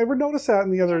 I don't think I ever noticed that in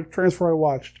the other transfer I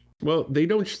watched. Well, they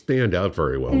don't stand out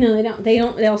very well. No, they don't. They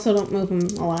don't. They also don't move them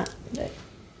a lot. But.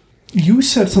 You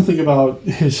said something about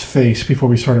his face before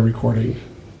we started recording.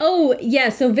 Oh, yeah.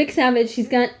 So Vic Savage, he's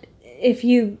got, if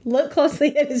you look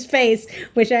closely at his face,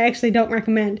 which I actually don't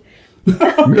recommend. If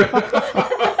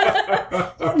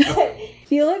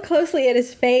you look closely at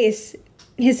his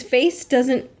face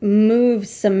doesn't move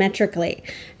symmetrically.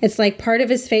 It's like part of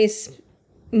his face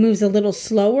moves a little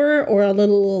slower or a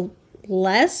little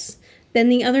less than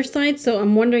the other side. So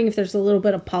I'm wondering if there's a little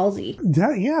bit of palsy.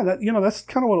 That's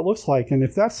kind of what it looks like. And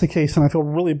if that's the case, then I feel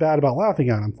really bad about laughing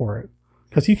at him for it.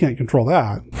 Because he can't control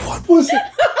that. What was it?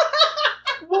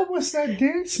 What was that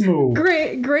dance move?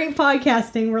 Great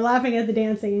podcasting. We're laughing at the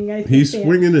dancing. And you guys He's can't see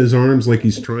swinging his arms like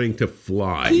he's trying to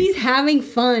fly. He's having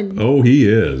fun. Oh, he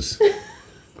is.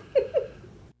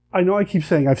 I know I keep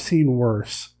saying I've seen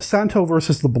worse. Santo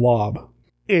versus the Blob.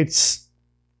 It's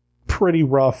pretty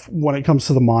rough when it comes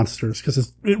to the monsters,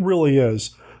 because it really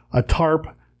is a tarp,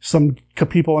 some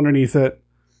people underneath it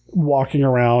walking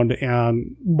around,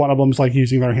 and one of them's like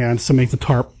using their hands to make the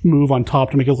tarp move on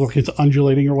top to make it look like it's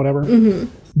undulating or whatever. Mm-hmm.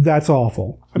 That's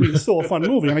awful. I mean, it's still a fun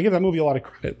movie, and I give that movie a lot of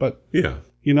credit, but yeah,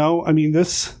 you know, I mean,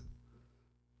 this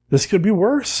could be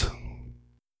worse.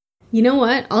 You know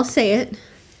what? I'll say it.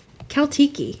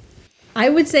 Kaltiki. I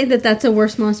would say that that's a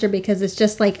worse monster because it's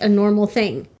just like a normal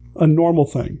thing. A normal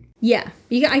thing. Yeah.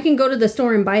 I can go to the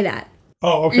store and buy that.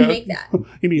 Oh, okay. And make that.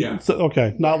 You mean,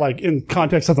 okay, not like in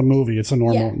context of the movie, it's a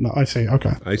normal. Yeah. No, I see.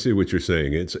 Okay. I see what you're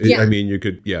saying. Yeah. I mean, you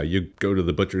go to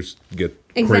the butcher's, get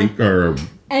Exactly. crate or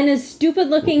And as stupid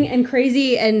looking and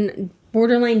crazy and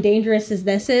borderline dangerous as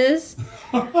this is,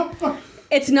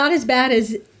 it's not as bad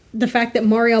as the fact that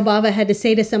Mario Bava had to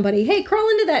say to somebody, "Hey, crawl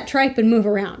into that tripe and move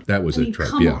around." That was a tripe,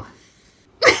 come yeah. on.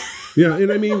 Yeah,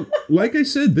 and I mean, like I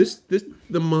said,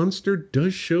 the monster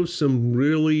does show some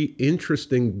really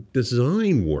interesting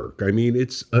design work. I mean,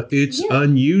 it's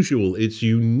unusual, it's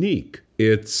unique,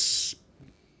 it's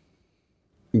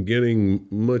getting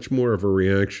much more of a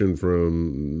reaction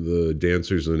from the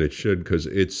dancers than it should because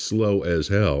it's slow as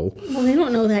hell. Well, they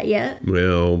don't know that yet.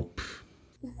 Well,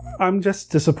 I'm just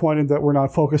disappointed that we're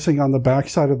not focusing on the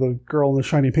backside of the girl in the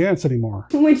shiny pants anymore.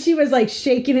 When she was like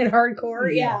shaking it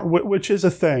hardcore, yeah. Which is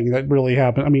a thing that really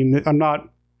happened. I mean, I'm not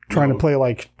trying to play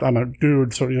like I'm a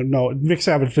dude, so no. Vic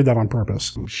Savage did that on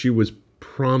purpose. She was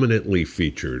prominently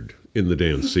featured in the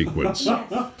dance sequence.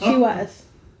 She was.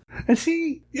 And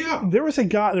see, there's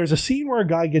a scene where a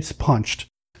guy gets punched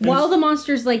While the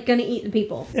monster's like gonna eat the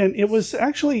people. and it was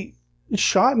actually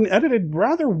shot and edited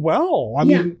rather well. I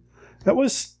mean, that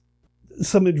was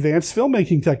some advanced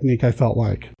filmmaking technique, I felt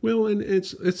like. Well, and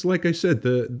it's like I said,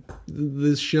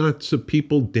 the shots of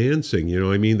people dancing, you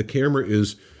know, I mean, the camera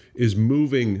is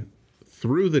moving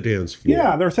through the dance floor.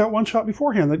 Yeah, there's that one shot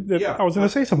beforehand that I was going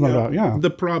to say something about. Yeah. The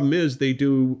problem is they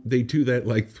do that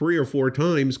like 3 or 4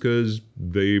 times because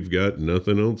they've got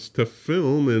nothing else to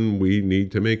film, and we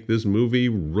need to make this movie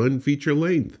run feature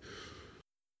length.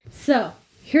 So,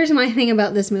 here's my thing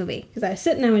about this movie. Because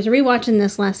I was rewatching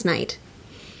this last night.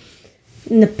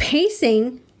 And the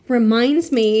pacing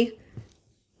reminds me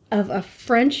of a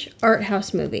French art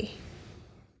house movie.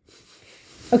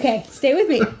 Okay, stay with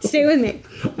me.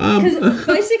 Because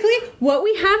basically, what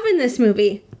we have in this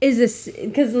movie is this,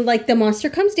 because like the monster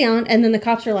comes down, and then the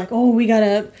cops are like, "Oh, we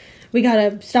gotta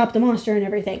stop the monster and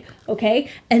everything." Okay,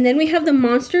 and then we have the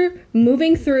monster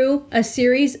moving through a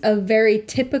series of very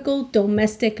typical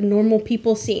domestic, normal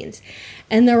people scenes,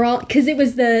 and they're all, because it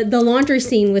was the laundry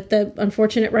scene with the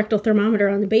unfortunate rectal thermometer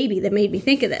on the baby that made me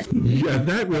think of this. Yeah,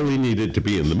 that really needed to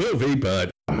be in the movie,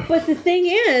 but the thing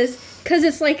is, because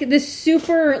it's like this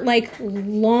super like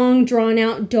long drawn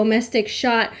out domestic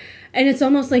shot, and it's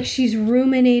almost like she's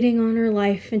ruminating on her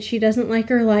life and she doesn't like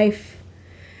her life.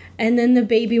 And then the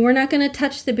baby, we're not going to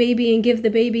touch the baby and give the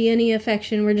baby any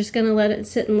affection. We're just going to let it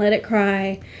sit and let it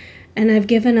cry. And I've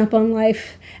given up on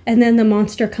life. And then the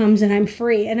monster comes and I'm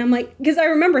free. And I'm like, because I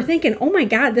remember thinking, oh my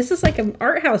God, this is like an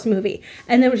art house movie.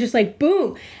 And then it was just like,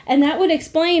 boom. And that would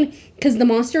explain, because the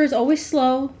monster is always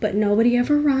slow, but nobody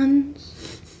ever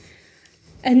runs.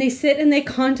 And they sit and they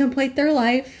contemplate their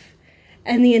life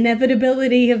and the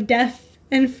inevitability of death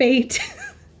and fate.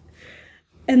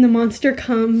 And the monster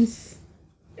comes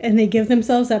and they give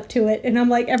themselves up to it. And I'm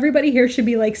like, everybody here should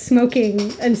be like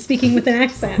smoking and speaking with an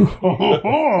accent.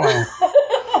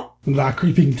 La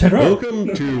creeping terror.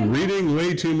 Welcome to reading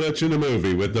way too much in a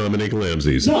movie with Dominic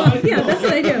Lamzes. Yeah, that's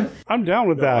what I do. I'm down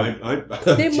with that.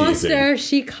 The monster,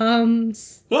 she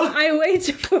comes. I wait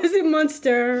for the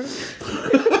monster.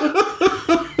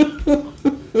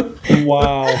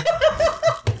 Wow.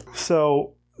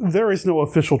 So there is no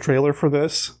official trailer for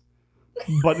this,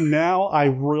 but now I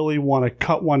really want to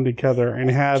cut one together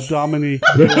and have Dominique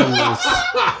doing this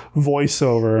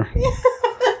voiceover.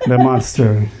 The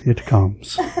monster, it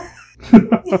comes.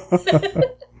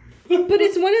 But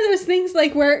it's one of those things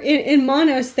like where in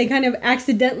Monos they kind of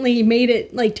accidentally made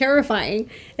it like terrifying.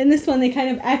 In this one they kind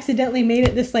of accidentally made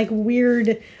it this like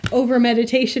weird over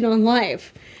meditation on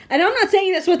life. And I'm not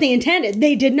saying that's what they intended.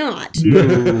 They did not. No.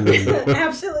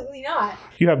 Absolutely not.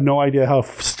 You have no idea how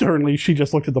sternly she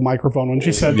just looked at the microphone when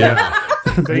she said that.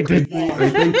 They did.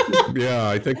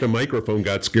 I think the microphone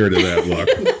got scared of that look.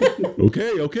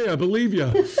 Okay, I believe you.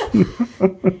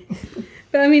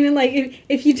 But I mean, like,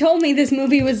 if you told me this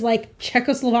movie was like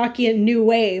Czechoslovakian New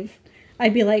Wave,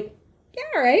 I'd be like, yeah,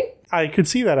 all right. I could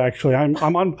see that actually.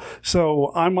 I'm on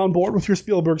board with your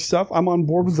Spielberg stuff. I'm on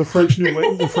board with the French New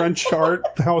Wave, the French art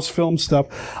house film stuff.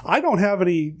 I don't have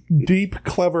any deep,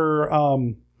 clever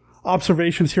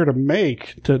observations here to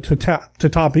make to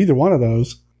top either one of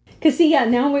those. Because, see, yeah,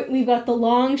 now we've got the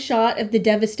long shot of the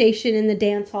devastation in the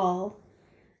dance hall.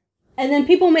 And then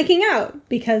people making out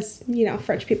because,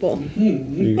 French people.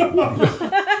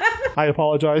 I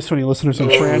apologize to any listeners in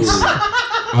France.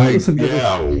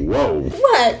 Whoa.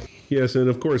 What? Yes, and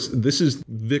of course, this is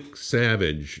Vic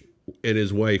Savage and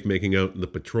his wife making out in the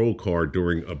patrol car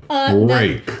during a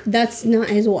break. That's not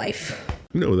his wife.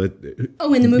 No, that...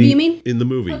 Oh, in the movie, you mean? In the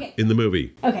movie. Okay. In the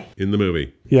movie. Okay. In the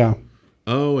movie. Yeah.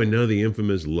 Oh, and now the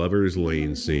infamous Lover's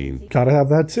Lane scene. Gotta have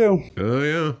that too. Oh,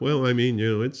 yeah. Well, I mean,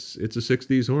 it's a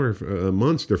 60s horror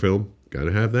monster film.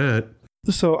 Gotta have that.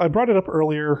 So I brought it up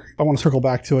earlier. I want to circle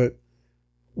back to it.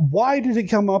 Why did it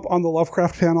come up on the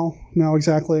Lovecraft panel now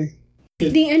exactly?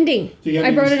 The ending.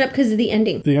 I brought it up because of the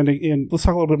ending. The ending. And let's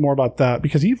talk a little bit more about that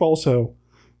because you've also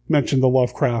mentioned the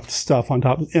Lovecraft stuff on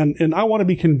top. And I want to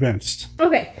be convinced.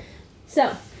 Okay.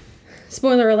 So,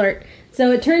 spoiler alert. So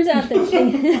it turns out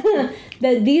that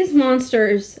that these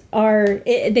monsters are,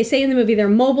 they say in the movie, they're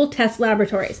mobile test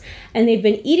laboratories. And they've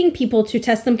been eating people to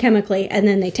test them chemically. And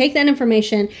then they take that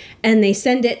information and they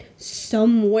send it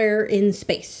somewhere in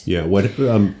space. Yeah, what if...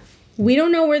 We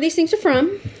don't know where these things are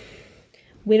from.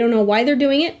 We don't know why they're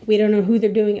doing it. We don't know who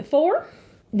they're doing it for.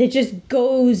 It just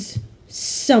goes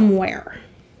somewhere.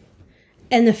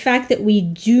 And the fact that we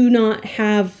do not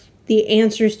have the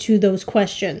answers to those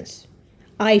questions,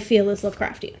 I feel is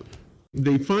Lovecraftian.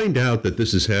 They find out that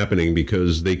this is happening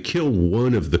because they kill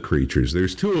one of the creatures.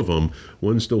 There's two of them.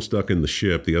 One's still stuck in the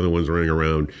ship. The other one's running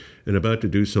around and about to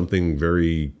do something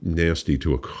very nasty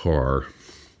to a car.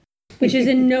 Which is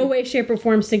in no way, shape, or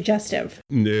form suggestive.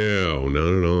 No,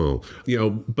 not at all.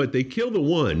 But they kill the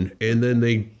one, and then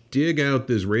they dig out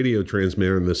this radio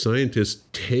transmitter, and the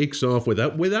scientist takes off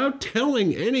without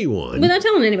telling anyone. Without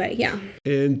telling anybody, yeah.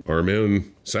 And our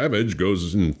man Savage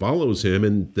goes and follows him,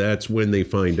 and that's when they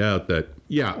find out that,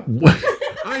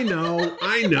 I know.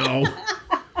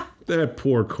 That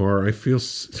poor car, I feel...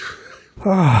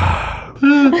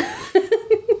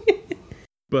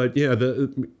 But yeah,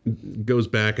 goes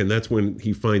back, and that's when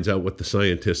he finds out what the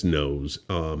scientist knows,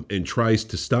 and tries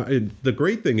to stop. And the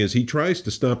great thing is, he tries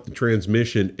to stop the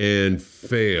transmission and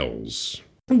fails.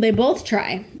 They both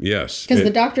try. Yes, because the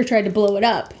doctor tried to blow it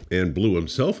up and blew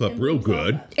himself up real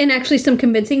good. And actually, some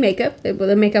convincing makeup.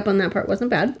 The makeup on that part wasn't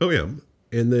bad. Oh yeah.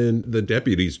 And then the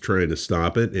deputy's trying to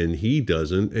stop it, and he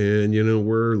doesn't. And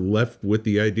we're left with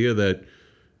the idea that,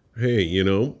 hey,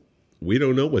 we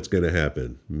don't know what's going to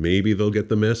happen. Maybe they'll get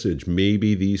the message.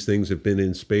 Maybe these things have been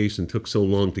in space and took so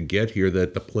long to get here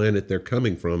that the planet they're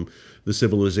coming from, the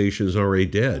civilization is already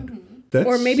dead.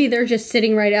 Or maybe they're just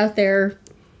sitting right out there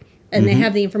and they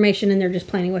have the information and they're just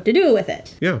planning what to do with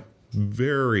it. Yeah.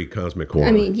 Very cosmic horror.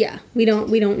 I mean, yeah. We don't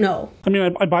know. I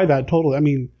mean, I buy that totally. I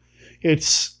mean,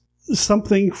 it's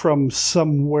something from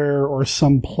somewhere or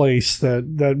someplace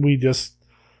that we just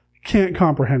can't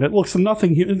comprehend. It looks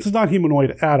nothing. It's not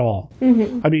humanoid at all.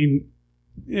 Mm-hmm. I mean,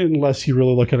 unless you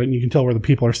really look at it and you can tell where the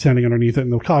people are standing underneath it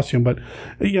in the costume. But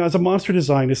as a monster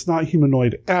design, it's not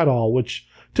humanoid at all, which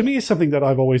to me is something that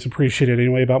I've always appreciated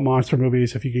anyway about monster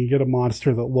movies. If you can get a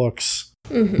monster that looks,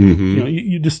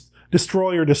 you just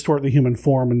destroy or distort the human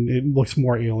form and it looks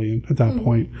more alien at that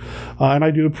point. And I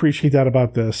do appreciate that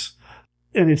about this.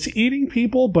 And it's eating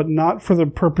people, but not for the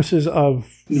purposes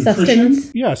of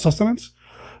sustenance. Yeah, sustenance.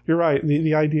 You're right.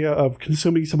 The idea of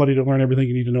consuming somebody to learn everything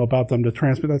you need to know about them to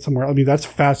transmit that somewhere. I mean, that's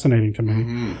fascinating to me.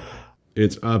 Mm-hmm.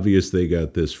 It's obvious they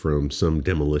got this from some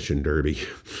demolition derby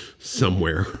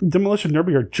somewhere. Demolition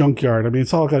derby or junkyard. I mean,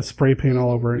 it's all got spray paint all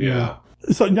over it. Yeah.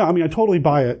 So, no, I mean, I totally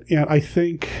buy it. And I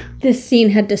think this scene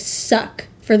had to suck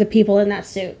for the people in that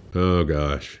suit. Oh,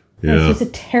 gosh. Yeah. It's just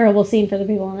a terrible scene for the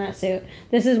people in that suit.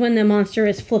 This is when the monster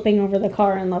is flipping over the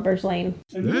car in Lover's Lane.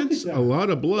 That's a lot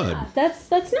of blood. Yeah,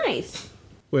 that's nice.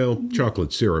 Well,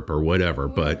 chocolate syrup or whatever,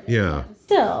 but yeah.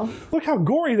 Still. Look how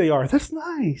gory they are. That's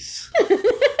nice.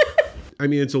 I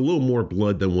mean, it's a little more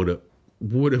blood than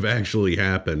would have actually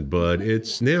happened, but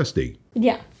it's nasty.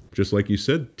 Yeah. Just like you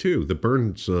said, too. The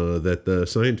burns that the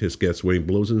scientist gets when he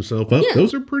blows himself up,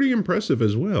 those are pretty impressive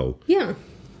as well. Yeah.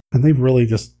 And they really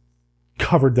just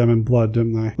covered them in blood,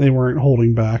 didn't they? They weren't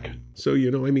holding back. So,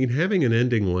 I mean, having an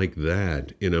ending like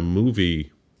that in a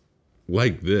movie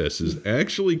like this is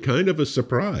actually kind of a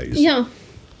surprise. Yeah.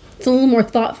 It's a little more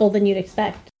thoughtful than you'd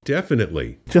expect.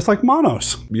 Definitely. Just like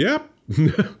Monos. Yep.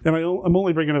 And I'm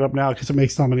only bringing it up now because it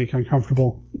makes Dominique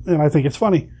uncomfortable. And I think it's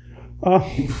funny. Because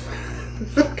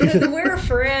we're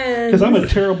friends. Because I'm a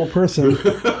terrible person.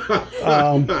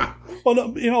 Well,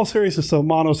 no, in all seriousness, though,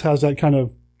 Monos has that kind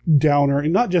of downer.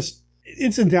 And not just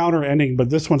it's a downer ending, but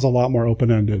this one's a lot more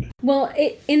open-ended. Well,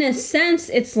 in a sense,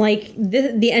 it's like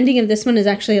the ending of this one is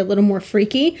actually a little more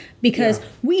freaky because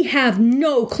we have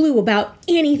no clue about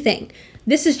anything.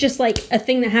 This is just like a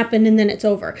thing that happened and then it's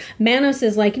over. Manos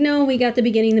is like, no, we got the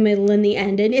beginning, the middle, and the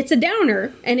end. And it's a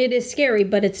downer and it is scary,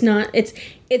 but it's not,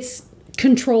 it's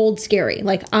controlled scary.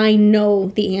 Like, I know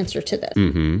the answer to this.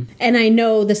 Mm-hmm. And I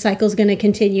know the cycle's going to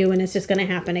continue and it's just going to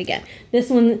happen again. This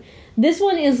one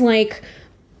is like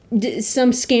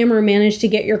some scammer managed to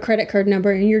get your credit card number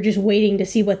and you're just waiting to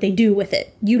see what they do with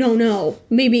it. You don't know.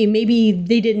 Maybe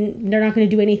they're not going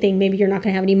to do anything. Maybe you're not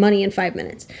going to have any money in 5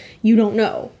 minutes. You don't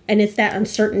know. And it's that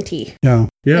uncertainty. Yeah.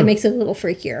 That makes it a little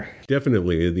freakier.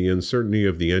 Definitely. The uncertainty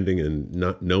of the ending and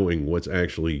not knowing what's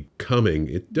actually coming,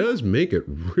 it does make it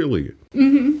really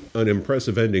an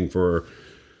impressive ending for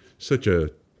such a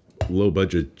low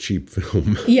budget, cheap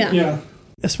film. Yeah. Yeah.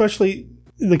 Especially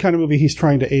the kind of movie he's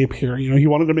trying to ape here. You know, he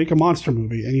wanted to make a monster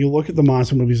movie, and you look at the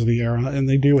monster movies of the era, and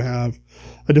they do have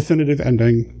a definitive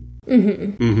ending.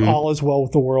 Mm-hmm. All is well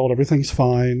with the world. Everything's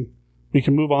fine. We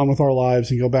can move on with our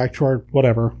lives and go back to our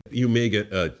whatever. You may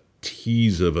get a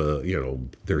tease of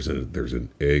there's an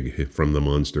egg from the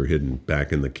monster hidden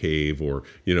back in the cave, or,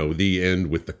 the end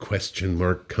with the question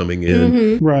mark coming in.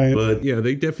 Mm-hmm. Right. But yeah,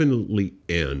 they definitely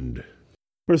end.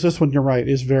 Whereas this one, you're right,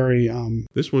 is very...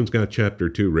 This one's got chapter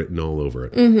 2 written all over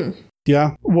it. Mm-hmm.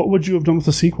 Yeah. What would you have done with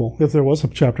the sequel if there was a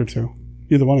chapter 2?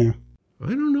 Either one of you. I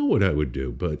don't know what I would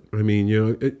do, but I mean,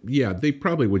 they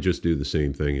probably would just do the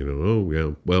same thing. Oh,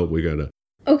 yeah, well, we got to...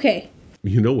 Okay.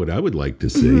 You know what I would like to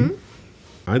see? Mm-hmm.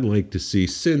 I'd like to see,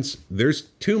 since there's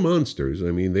 2 monsters,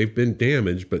 I mean, they've been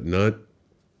damaged, but not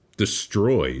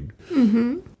destroyed.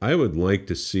 Mm-hmm. I would like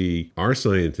to see our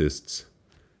scientists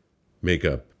make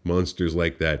up monsters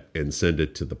like that and send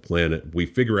it to the planet. We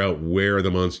figure out where the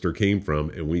monster came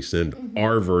from and we send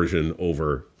our version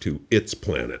over to its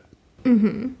planet.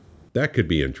 Mm-hmm. That could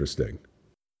be interesting.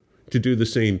 To do the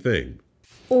same thing.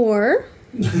 Or...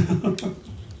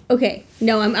 Okay,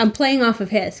 no, I'm playing off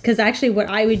of his, because actually what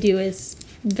I would do is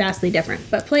vastly different.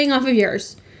 But playing off of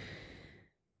yours,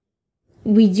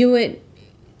 we do it...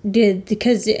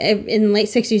 because in the late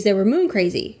 60s they were moon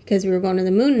crazy because we were going to the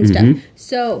moon and stuff.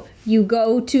 So you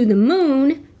go to the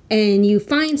moon and you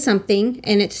find something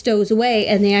and it stows away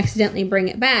and they accidentally bring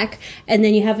it back, and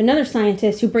then you have another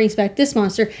scientist who brings back this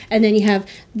monster, and then you have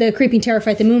the creeping terror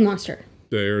fight the moon monster.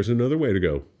 There's another way to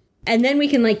go. And then we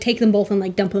can take them both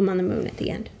and dump them on the moon at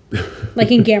the end. Like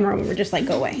in Gamera, when we're just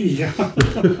go away. Yeah.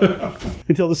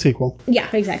 Until the sequel. Yeah,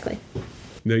 exactly.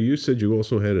 Now, you said you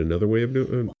also had another way of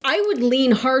doing it? I would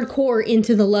lean hardcore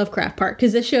into the Lovecraft part,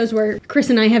 because this shows where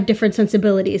Chris and I have different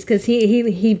sensibilities, because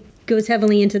he goes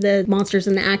heavily into the monsters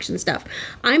and the action stuff.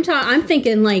 I'm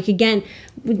thinking, again,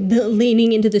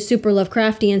 leaning into the super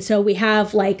Lovecraftian, so we have,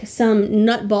 some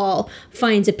nutball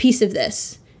finds a piece of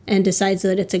this and decides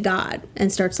that it's a god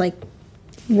and starts,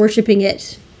 worshipping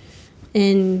it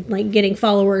and, getting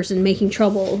followers and making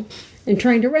trouble and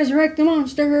trying to resurrect the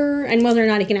monster, and whether or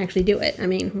not he can actually do it. I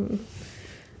mean,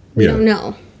 we don't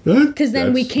know. Because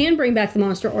then we can bring back the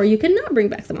monster, or you can not bring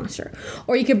back the monster.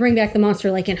 Or you could bring back the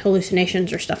monster, in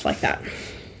hallucinations or stuff like that.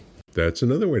 That's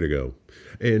another way to go.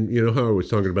 And you know how I was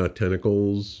talking about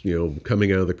tentacles,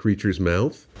 coming out of the creature's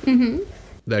mouth? Mm-hmm.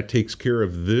 That takes care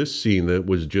of this scene that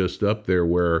was just up there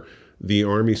where the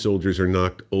army soldiers are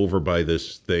knocked over by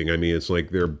this thing. I mean, it's like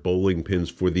they're bowling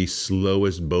pins for the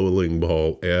slowest bowling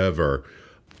ball ever.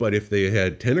 But if they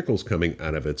had tentacles coming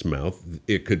out of its mouth,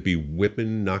 it could be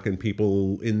whipping, knocking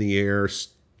people in the air,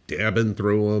 stabbing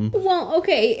through them. Well,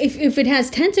 okay, if it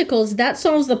has tentacles, that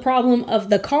solves the problem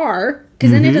of the car, because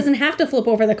then it doesn't have to flip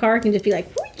over the car. It can just be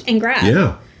and grab.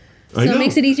 Yeah. So it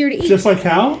makes it easier to eat. Just like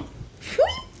how?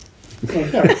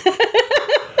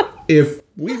 If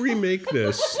we remake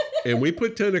this and we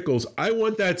put tentacles, I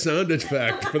want that sound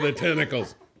effect for the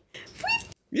tentacles.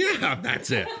 Yeah, that's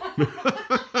it.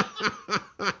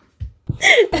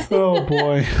 Oh,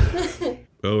 boy.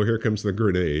 Oh, here comes the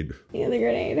grenade. Yeah, the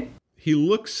grenade. He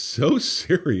looks so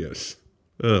serious.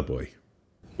 Oh, boy.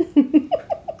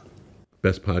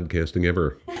 Best podcasting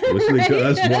ever. Listening to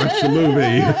us watch the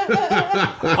movie.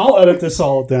 I'll edit this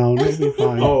all down. It'll be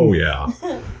fine. Oh, yeah.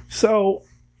 So,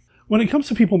 when it comes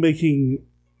to people making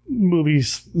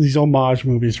movies, these homage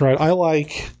movies, right, I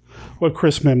like what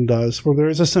Chris Mim does, where there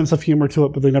is a sense of humor to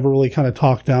it, but they never really kind of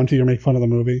talk down to you or make fun of the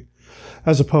movie,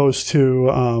 as opposed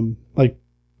to,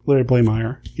 Larry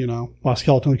Blameyer, La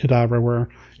Skeleton Cadaver, where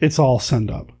it's all send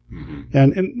up. Mm-hmm.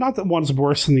 And not that one's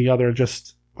worse than the other,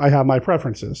 just I have my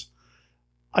preferences.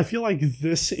 I feel like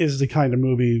this is the kind of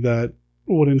movie that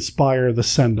would inspire the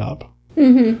send up.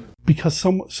 Mm-hmm. Because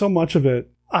so much of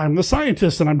it, I'm the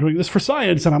scientist and I'm doing this for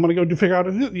science and I'm going to go figure out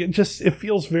it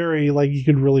feels very like you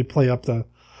could really play up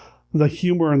the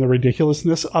humor and the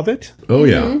ridiculousness of it. Oh,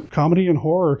 yeah. Comedy and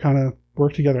horror kind of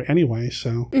work together anyway,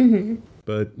 so. Mm-hmm.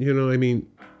 But, you know, I mean,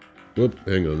 whoop,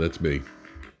 hang on, that's me.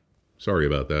 Sorry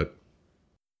about that.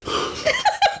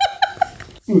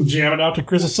 Jam it out to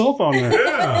Chris's cell phone there.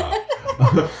 Yeah.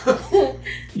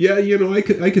 Yeah, you know, I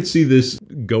could see this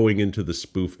going into the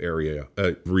spoof area,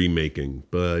 remaking,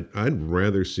 but I'd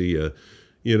rather see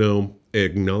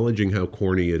acknowledging how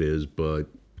corny it is, but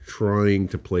trying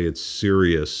to play it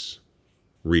serious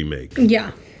remake.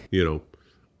 Yeah. You know,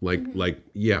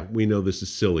 yeah, we know this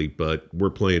is silly, but we're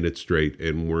playing it straight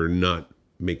and we're not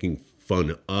making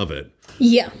fun of it.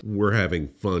 Yeah. We're having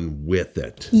fun with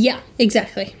it. Yeah,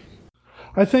 exactly.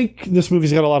 I think this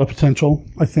movie's got a lot of potential.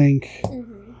 I think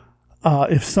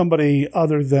if somebody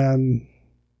other than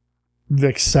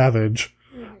Vic Savage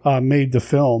made the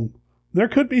film, there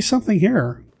could be something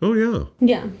here. Oh, yeah.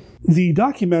 Yeah. The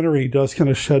documentary does kind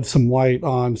of shed some light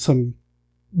on some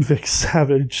Vic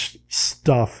Savage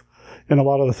stuff and a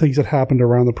lot of the things that happened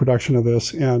around the production of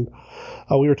this. And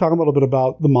we were talking a little bit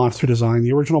about the monster design.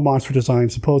 The original monster design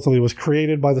supposedly was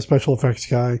created by the special effects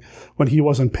guy. When he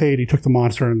wasn't paid, he took the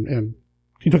monster and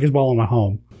he took his ball and went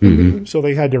home. Mm-hmm. So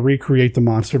they had to recreate the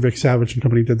monster. Vic Savage and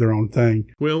company did their own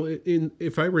thing. Well,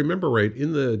 if I remember right,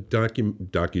 in the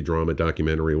docudrama,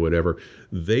 documentary, whatever,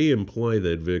 they imply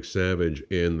that Vic Savage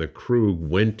and the crew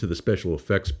went to the special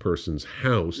effects person's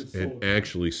house and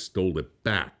actually stole it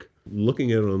back.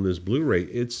 Looking at it on this Blu-ray,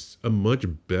 it's a much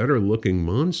better looking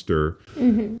monster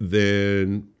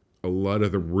than a lot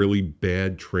of the really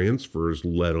bad transfers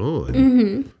let on.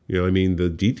 Mm-hmm. You know, I mean, the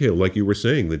detail, like you were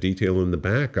saying, the detail in the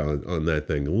back on that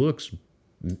thing looks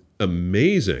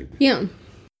amazing. Yeah.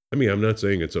 I mean, I'm not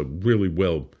saying it's a really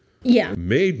well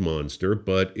made monster,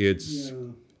 but it's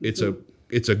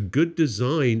a good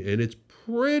design and it's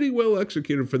pretty well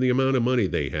executed for the amount of money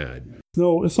they had.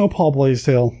 No, it's no Paul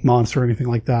Blaisdell monster or anything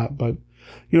like that, but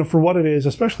you know, for what it is,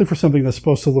 especially for something that's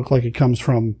supposed to look like it comes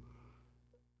from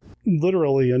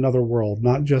literally another world,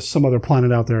 not just some other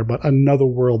planet out there, but another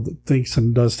world that thinks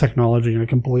and does technology in a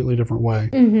completely different way.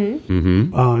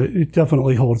 It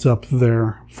definitely holds up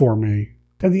there for me.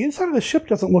 And the inside of the ship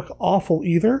doesn't look awful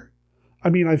either. I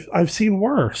mean, I've seen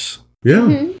worse.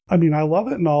 Yeah. I mean, I love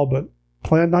it and all, but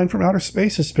Plan 9 from Outer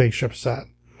Space is spaceship set.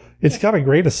 It's got a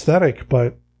great aesthetic,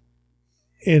 but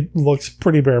it looks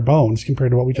pretty bare bones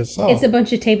compared to what we just saw. It's a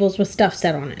bunch of tables with stuff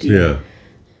set on it. Yeah.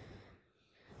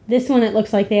 This one, it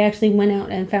looks like they actually went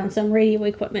out and found some radio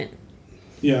equipment.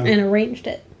 Yeah. And arranged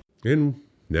it. And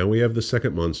now we have the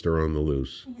second monster on the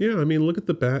loose. Yeah, I mean, look at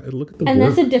the back. Look at the. And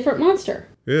work. that's a different monster.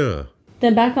 Yeah.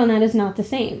 The back on that is not the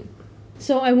same.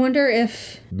 So I wonder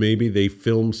if maybe they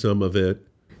filmed some of it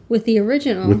with the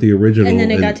original. And then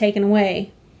it got taken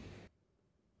away.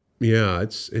 Yeah,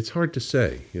 it's hard to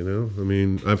say, you know? I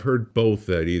mean, I've heard both,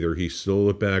 that either he stole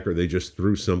it back or they just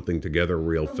threw something together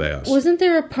real fast. Wasn't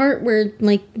there a part where,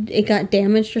 like, it got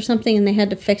damaged or something and they had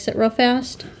to fix it real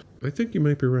fast? I think you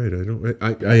might be right. I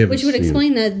haven't Which would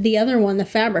explain the other one, the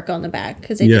fabric on the back,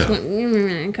 because they just went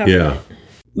and covered it.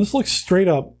 This looks straight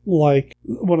up like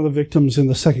one of the victims in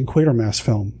the second Quatermass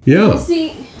film. Yeah.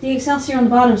 See, the Excelsior on the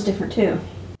bottom is different, too.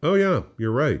 Oh, yeah,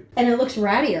 you're right. And it looks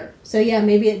rattier. So, yeah,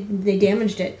 maybe they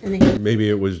damaged it. And maybe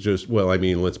it was just, well, I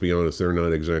mean, let's be honest, they're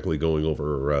not exactly going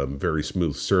over very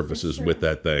smooth surfaces with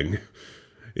that thing.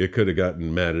 It could have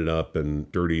gotten matted up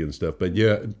and dirty and stuff. But,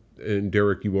 yeah, and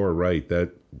Derek, you are right.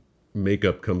 That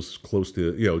makeup comes close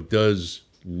to, does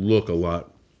look a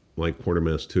lot like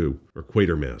Quatermass 2. Or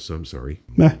Quatermass, I'm sorry.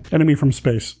 Enemy from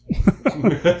Space.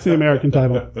 It's the American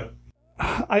title.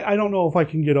 I don't know if I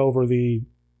can get over the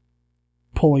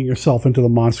pulling yourself into the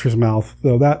monster's mouth,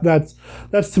 though.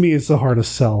 That's to me is the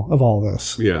hardest sell of all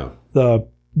this. Yeah. The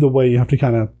way you have to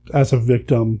kind of, as a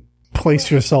victim, place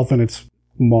yourself in its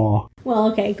maw.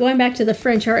 Well, okay, going back to the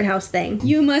French art house thing.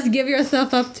 You must give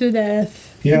yourself up to death.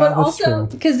 Yeah, but that's also,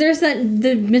 because there's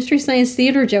the Mystery Science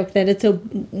Theater joke that it's a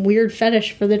weird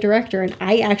fetish for the director, and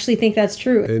I actually think that's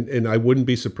true. And I wouldn't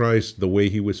be surprised the way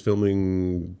he was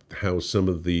filming how some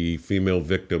of the female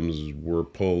victims were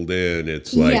pulled in.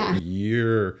 It's like,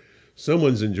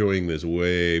 someone's enjoying this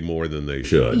way more than they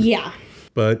should. Yeah.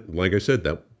 But, like I said,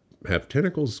 that have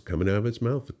tentacles coming out of its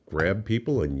mouth, grab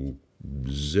people and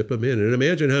zip them in. And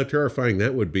imagine how terrifying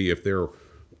that would be if they're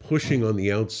pushing on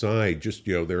the outside, just,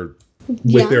 they're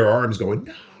with their arms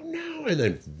going, no, and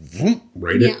then vroom,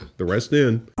 the rest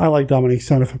in. I like Dominique's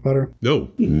sound effect better. No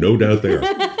doubt there.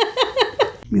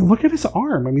 I mean, look at his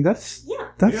arm. I mean, that's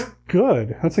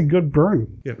good. That's a good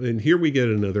burn. Yeah, and here we get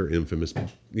another infamous,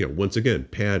 once again,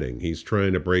 padding. He's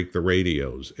trying to break the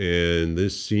radios, and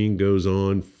this scene goes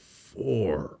on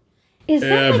for Is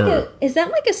that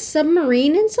like a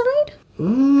submarine inside?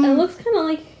 It looks kind of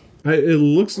like it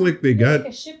looks like they got like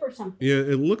a ship or something. Yeah,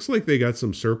 it looks like they got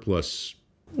some surplus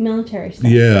Military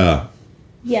stuff. Yeah.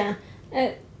 Yeah.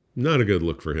 Not a good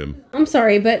look for him. I'm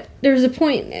sorry, but there's a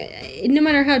point. No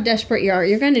matter how desperate you are,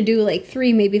 you're going to do like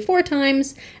 3, maybe 4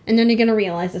 times, and then you're going to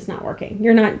realize it's not working.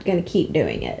 You're not going to keep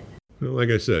doing it. Well, like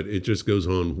I said, it just goes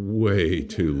on way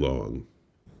too long.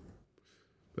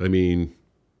 I mean,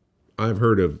 I've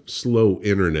heard of slow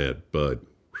internet, but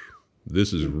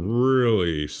this is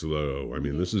really slow. I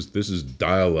mean, this is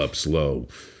dial-up slow.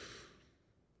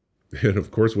 And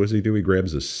of course, what does he do? He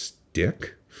grabs a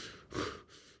stick.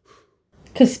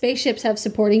 Because spaceships have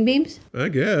supporting beams? I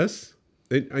guess.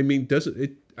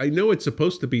 I know it's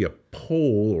supposed to be a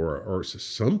pole or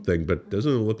something, but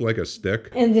doesn't it look like a stick?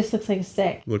 It just looks like a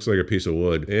stick. Looks like a piece of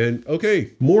wood. And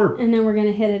okay, more. And then we're going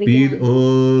to hit it speed again.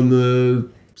 on the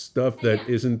stuff that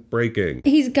isn't breaking.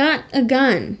 He's got a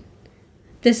gun.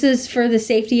 This is for the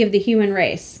safety of the human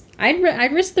race.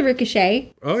 I'd risk the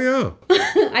ricochet. Oh, yeah.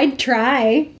 I'd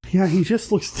try. Yeah, he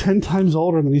just looks 10 times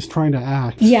older than he's trying to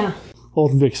act. Yeah.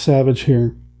 Old Vic Savage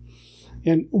here.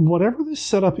 And whatever this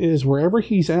setup is, wherever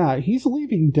he's at, he's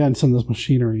leaving dents in this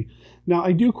machinery. Now,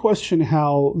 I do question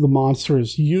how the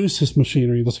monsters use this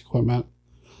machinery, this equipment.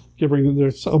 Given that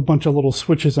there's a bunch of little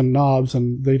switches and knobs,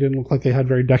 and they didn't look like they had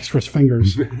very dexterous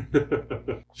fingers.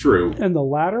 True. And the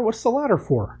ladder? What's the ladder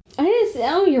for?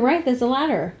 Oh, you're right. There's a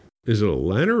ladder. Is it a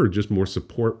ladder or just more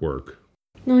support work?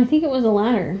 No, I think it was a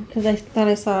ladder, because I thought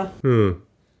I saw...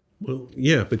 Well,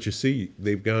 yeah, but you see,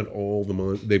 they've got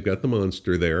they've got the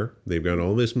monster there. They've got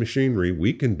all this machinery.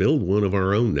 We can build one of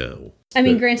our own now. I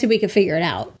mean, granted, we could figure it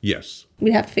out. Yes.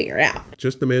 We'd have to figure it out.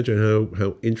 Just imagine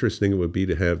how interesting it would be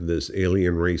to have this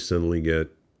alien race suddenly get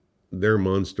their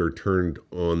monster turned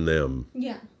on them.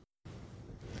 Yeah.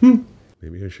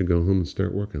 Maybe I should go home and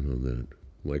start working on that.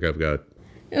 Like I've got...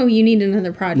 Oh, you need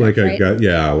another project, Like right? I've got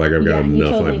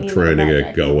enough. totally I'm need trying to another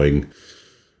get going.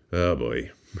 Oh, boy.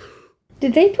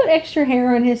 Did they put extra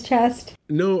hair on his chest?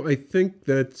 No, I think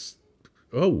that's...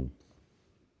 Oh.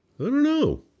 I don't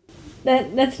know.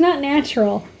 That's not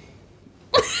natural.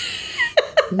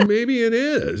 Maybe it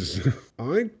is.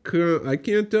 I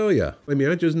can't tell you. I mean,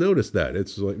 I just noticed that.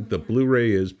 It's like the Blu-ray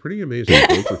is pretty amazing.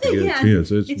 Folks, if you get a chance.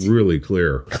 It's really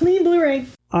clear. Clean Blu-ray.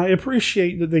 I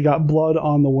appreciate that they got blood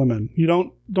on the women.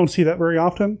 You don't see that very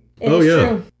often.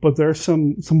 True. But there's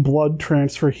some blood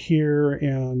transfer here,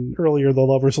 and earlier the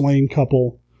Lover's Lane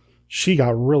couple, she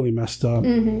got really messed up.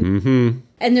 And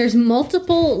there's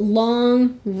multiple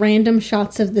long random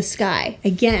shots of the sky.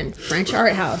 Again, French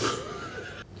art house.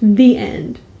 The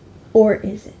end. Or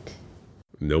is it?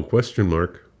 No question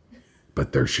mark.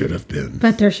 But there should have been.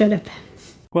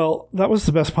 Well, that was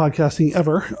the best podcasting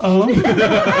ever.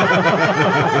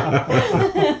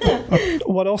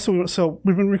 What else do we want? So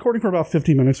we've been recording for about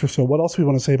 50 minutes or so. What else do we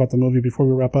want to say about the movie before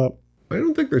we wrap up? I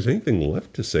don't think there's anything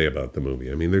left to say about the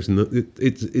movie. I mean, there's no.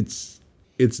 It's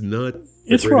not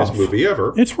the greatest movie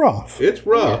ever. It's rough.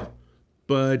 Yeah.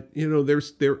 But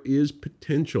there is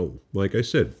potential. Like I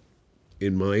said,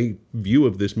 in my view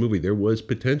of this movie, there was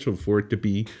potential for it to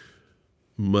be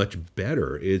much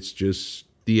better. It's just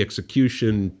the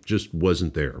execution just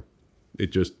wasn't there.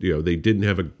 It just, they didn't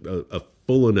have a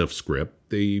full enough script.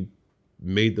 They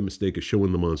made the mistake of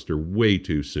showing the monster way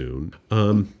too soon.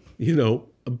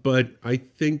 But I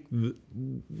think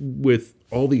with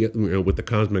all the, with the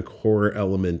cosmic horror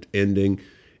element ending,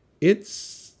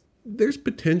 there's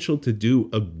potential to do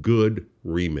a good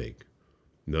remake.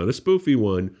 Not a spoofy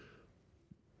one,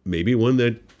 maybe one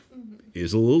that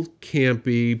is a little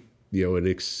campy, and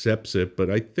accepts it, but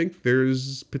I think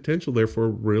there's potential there for a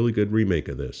really good remake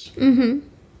of this.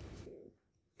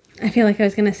 I feel like I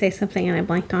was going to say something and I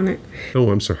blanked on it. Oh,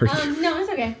 I'm sorry. No, it's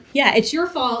okay. Yeah, it's your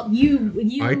fault.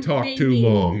 You I talked too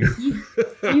long.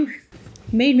 You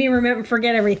made me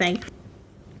forget everything.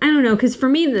 I don't know, because for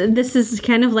me, this is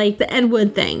kind of like the Ed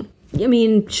Wood thing. I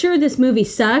mean, sure, this movie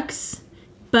sucks,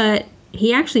 but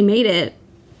he actually made it.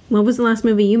 What was the last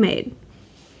movie you made?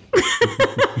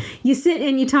 You sit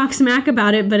and you talk smack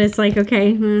about it, but it's like,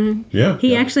 okay.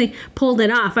 He actually pulled it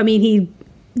off. I mean, he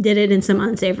did it in some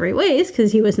unsavory ways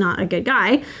because he was not a good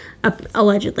guy,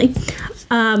 allegedly.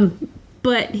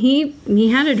 But he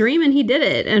had a dream and he did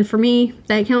it. And for me,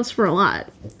 that counts for a lot.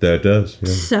 That does, yeah.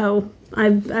 So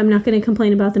I'm not going to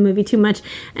complain about the movie too much.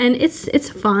 And it's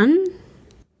fun.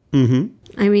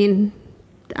 I mean,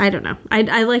 I don't know.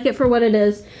 I like it for what it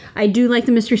is. I do like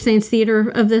the Mystery Science Theater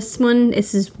of this one.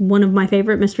 This is one of my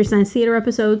favorite Mystery Science Theater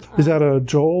episodes. Is that a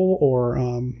Joel or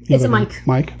it's a Mike?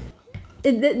 Mike.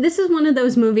 This is one of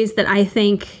those movies that I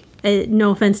think,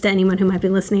 no offense to anyone who might be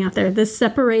listening out there, this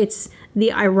separates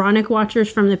the ironic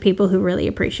watchers from the people who really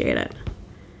appreciate it.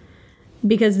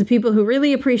 Because the people who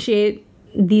really appreciate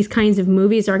these kinds of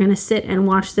movies are going to sit and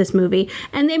watch this movie,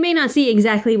 and they may not see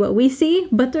exactly what we see,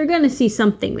 but they're going to see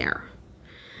something there.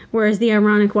 Whereas the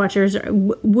ironic watchers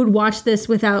would watch this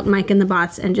without Mike and the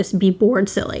Bots and just be bored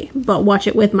silly, but watch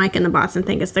it with Mike and the Bots and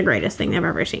think it's the greatest thing they've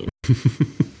ever seen.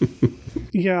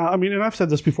 Yeah, I mean, and I've said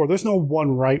this before, there's no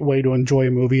one right way to enjoy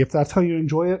a movie. If that's how you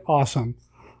enjoy it, awesome.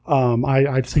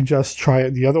 I'd suggest try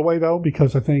it the other way, though,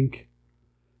 because I think,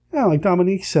 yeah, like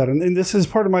Dominique said, and this is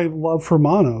part of my love for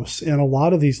Manos and a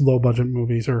lot of these low-budget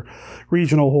movies or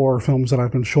regional horror films that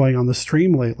I've been showing on the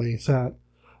stream lately, is that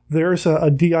there's a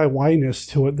DIY-ness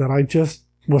to it that I just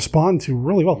respond to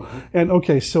really well. And,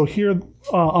 okay, so here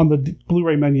on the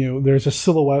Blu-ray menu, there's a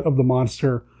silhouette of the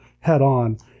monster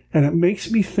head-on, and it makes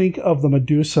me think of the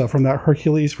Medusa from that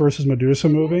Hercules versus Medusa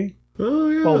movie. Oh,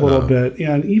 yeah. A little bit.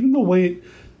 And even the way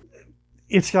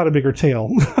it's got a bigger tail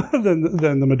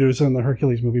than the Medusa in the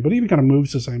Hercules movie, but even kind of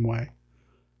moves the same way.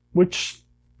 Which,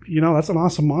 that's an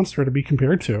awesome monster to be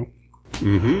compared to.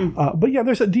 Mm-hmm. But yeah,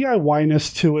 there's a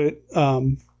DIY-ness to it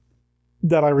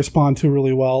that I respond to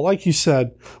really well. Like you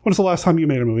said, when's the last time you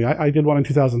made a movie? I did one in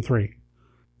 2003.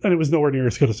 And it was nowhere near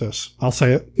as good as this. I'll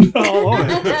say it. I'll own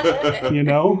it.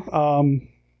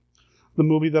 The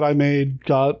movie that I made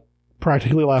got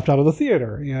practically laughed out of the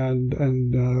theater. And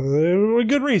a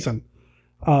good reason.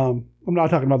 I'm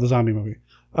not talking about the zombie movie.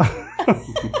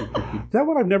 That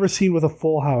one I've never seen with a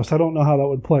full house. I don't know how that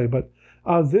would play, but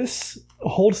this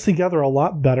holds together a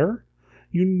lot better.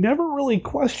 You never really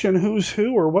question who's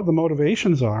who or what the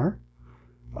motivations are.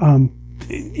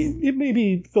 It may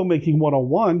be filmmaking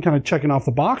 101, kind of checking off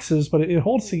the boxes, but it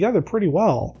holds together pretty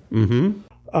well. Mm-hmm.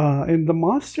 And the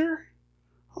monster,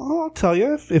 I'll tell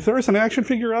you, if there was an action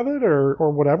figure of it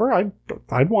or whatever,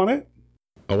 I'd want it.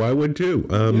 Oh, I would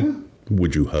too.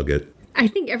 Would you hug it? I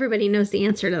think everybody knows the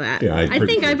answer to that. Yeah, I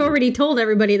think I've already told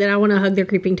everybody that I want to hug their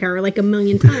creeping terror like a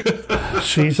million times.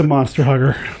 She's a monster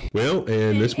hugger. Well,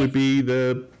 and this would be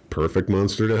the perfect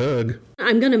monster to hug.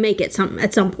 I'm going to make it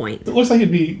at some point. It looks like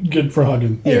it'd be good for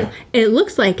hugging. Yeah. It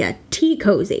looks like a tea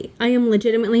cozy. I am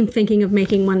legitimately thinking of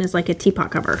making one as like a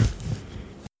teapot cover.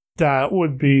 That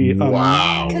would be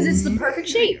wow. Because it's the perfect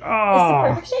shape. It's Ah.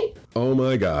 the perfect shape. Oh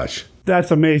my gosh.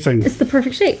 That's amazing. It's the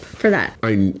perfect shape for that.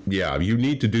 Yeah, you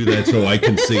need to do that so I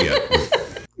can see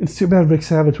it. It's too bad Vic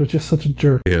Savage was just such a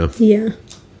jerk. Yeah. Yeah.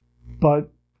 But,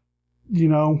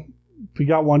 we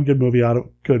got one good movie out of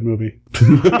good movie.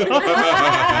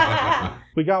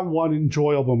 We got one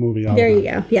enjoyable movie out There of it.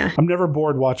 you go. Yeah. I'm never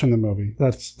bored watching the movie.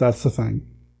 That's the thing.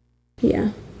 Yeah.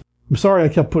 I'm sorry I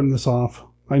kept putting this off.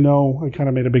 I know I kind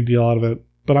of made a big deal out of it,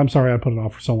 but I'm sorry I put it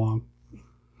off for so long.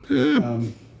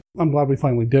 I'm glad we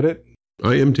finally did it.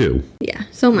 I am too. Yeah,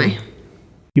 so am I.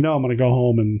 I'm going to go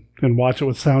home and watch it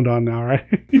with sound on now, right?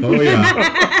 Oh,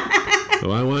 yeah.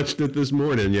 Well, I watched it this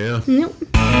morning, yeah. Nope.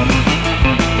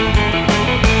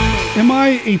 Am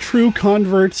I a true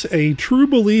convert, a true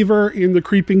believer in the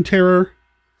creeping terror?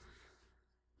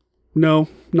 No,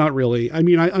 not really. I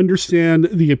mean, I understand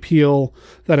the appeal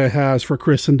that it has for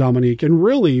Chris and Dominique, and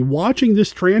really, watching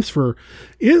this transfer,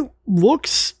 it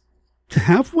looks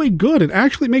halfway good. It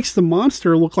actually makes the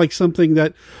monster look like something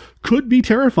that could be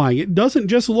terrifying. It doesn't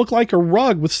just look like a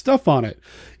rug with stuff on it.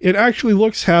 It actually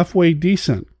looks halfway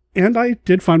decent. And I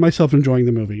did find myself enjoying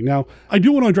the movie. Now, I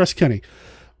do want to address Kenny.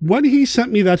 When he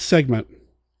sent me that segment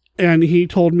and he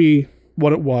told me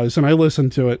what it was and I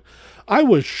listened to it, I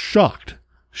was shocked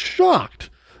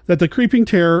that the Creeping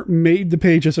Terror made the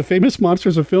pages of Famous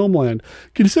Monsters of Filmland.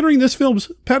 Considering this film's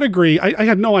pedigree, I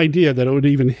had no idea that it would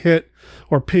even hit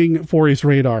or ping Forey's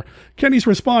radar. Kenny's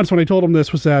response when I told him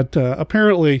this was that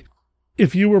apparently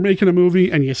if you were making a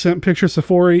movie and you sent pictures to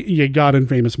Forey, you got in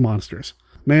Famous Monsters.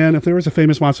 Man, if there was a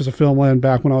Famous Monsters of Filmland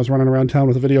back when I was running around town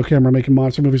with a video camera making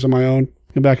monster movies on my own,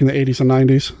 and back in the 80s and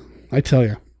 90s, I tell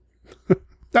you,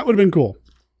 that would have been cool.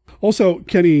 Also,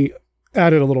 Kenny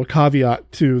added a little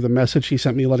caveat to the message he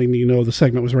sent me letting me know the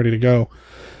segment was ready to go,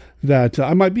 that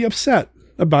I might be upset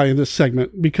about this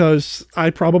segment because I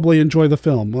probably enjoy the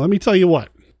film. Well, let me tell you what.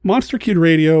 Monster Kid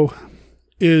Radio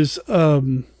is,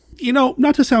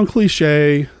 not to sound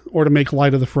cliche or to make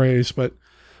light of the phrase, but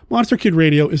Monster Kid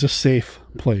Radio is a safe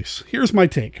place. Here's my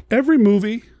take. Every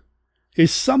movie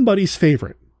is somebody's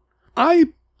favorite. I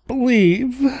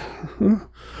believe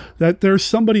that there's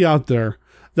somebody out there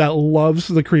that loves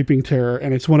The Creeping Terror,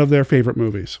 and it's one of their favorite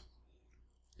movies,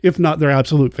 if not their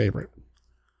absolute favorite.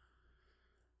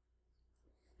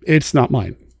 It's not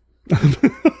mine.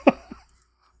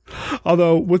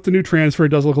 Although with the new transfer, it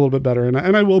does look a little bit better, and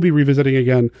I will be revisiting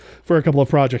again for a couple of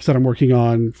projects that I'm working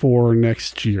on for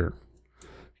next year.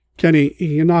 Kenny,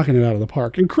 you're knocking it out of the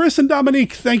park. And Chris and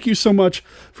Dominique, thank you so much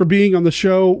for being on the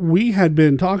show. We had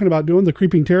been talking about doing The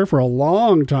Creeping Terror for a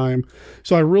long time,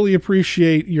 so I really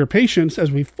appreciate your patience as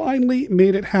we finally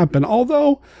made it happen.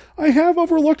 Although I have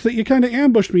overlooked that you kind of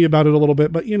ambushed me about it a little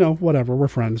bit, but whatever, we're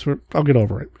friends. I'll get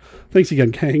over it. Thanks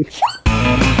again, Kang.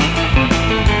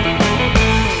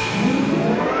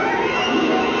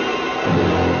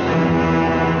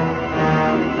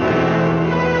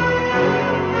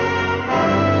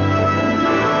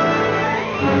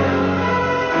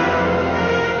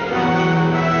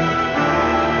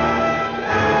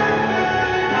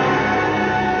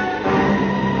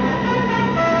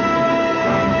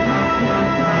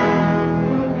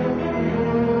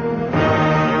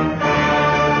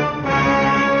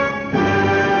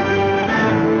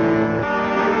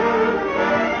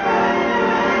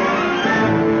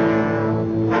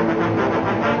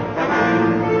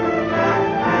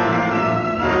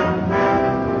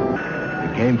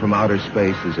 From Outer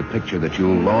Space is a picture that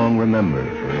you'll long remember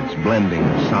for its blending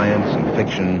of science and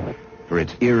fiction, for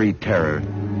its eerie terror,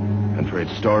 and for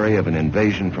its story of an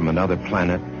invasion from another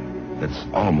planet that's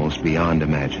almost beyond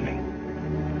imagining.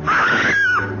 I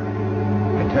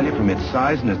tell you, from its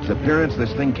size and its appearance,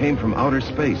 this thing came from outer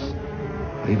space.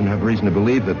 I even have reason to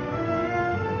believe that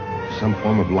there's some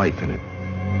form of life in it.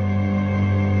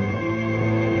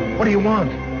 What do you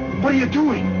want? What are you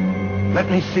doing? Let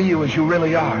me see you as you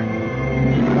really are.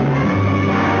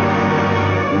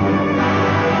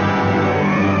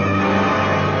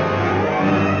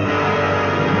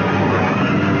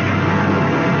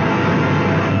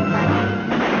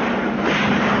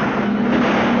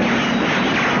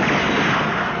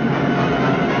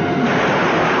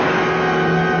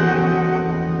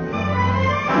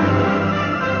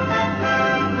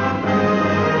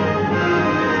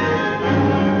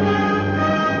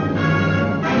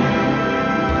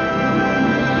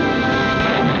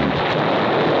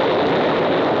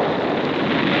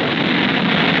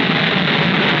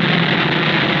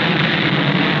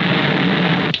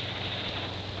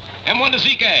 M1 to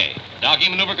CK.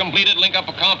 Docking maneuver completed. Link-up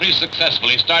accomplished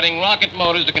successfully. Starting rocket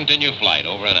motors to continue flight.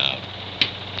 Over and out.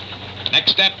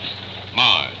 Next step,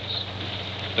 Mars.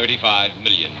 35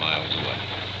 million miles away.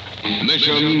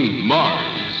 Mission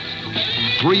Mars.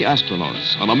 3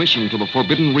 astronauts on a mission to the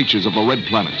forbidden reaches of the Red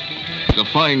Planet,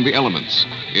 defying the elements,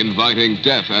 inviting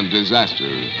death and disaster.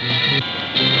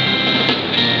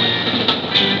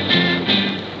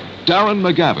 Darren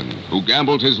McGavin, who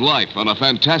gambled his life on a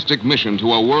fantastic mission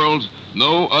to a world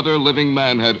no other living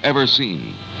man had ever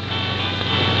seen.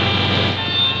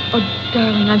 Oh,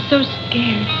 darling, I'm so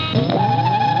scared.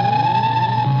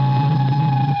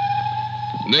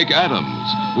 Nick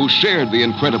Adams, who shared the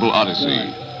incredible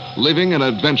odyssey, living an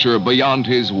adventure beyond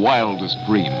his wildest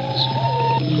dreams.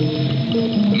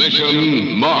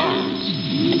 Mission Mars.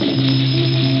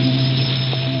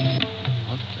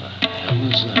 What the hell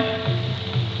is that?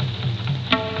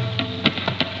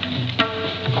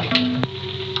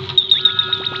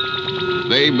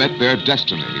 They met their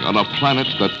destiny on a planet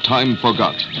that time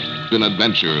forgot. An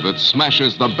adventure that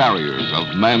smashes the barriers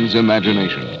of man's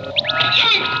imagination.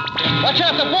 Watch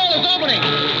out, the ball is opening!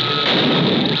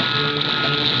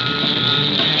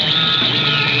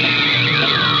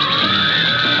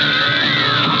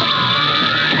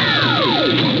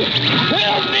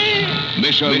 Help me!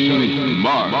 Mission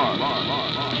Mars.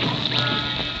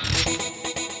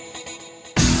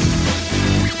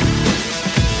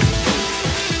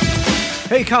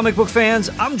 Hey comic book fans,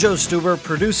 I'm Joe Stuber,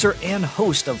 producer and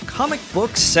host of Comic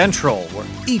Book Central, where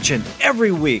each and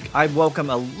every week I welcome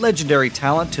a legendary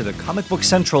talent to the Comic Book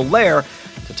Central lair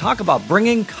to talk about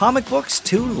bringing comic books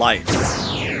to life.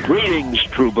 Greetings,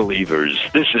 true believers.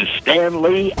 This is Stan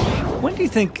Lee. When do you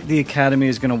think the Academy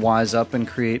is going to wise up and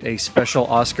create a special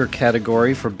Oscar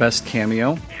category for Best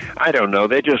Cameo? I don't know.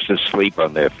 They're just asleep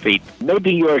on their feet.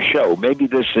 Maybe your show, maybe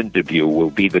this interview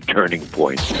will be the turning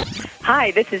point.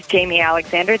 Hi, this is Jamie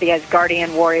Alexander, the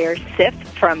Asgardian warrior Sif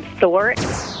from Thor.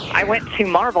 I went to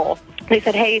Marvel. They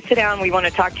said, hey, sit down, we want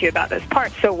to talk to you about this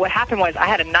part. So what happened was I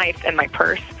had a knife in my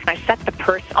purse. I set the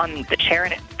purse on the chair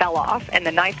and it fell off, and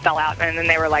the knife fell out. And then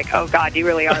they were like, oh, God, you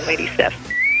really are Lady Sif.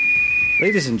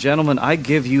 Ladies and gentlemen, I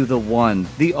give you the one,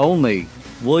 the only,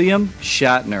 William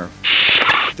Shatner.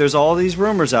 there's all these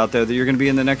rumors out there that you're going to be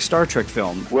in the next Star Trek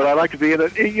film. Well, I'd like to be in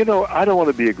it. You know, I don't want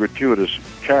to be a gratuitous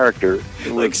character.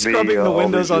 Like scrubbing the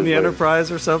windows on the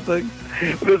Enterprise or something?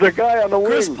 There's a guy on the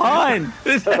wing. Chris Pine!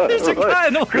 There's a guy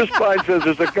on the wing. Chris Pine says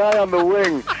there's a guy on the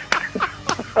wing.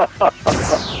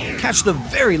 Catch the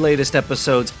very latest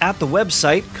episodes at the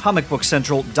website,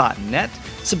 comicbookcentral.net.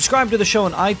 Subscribe to the show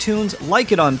on iTunes,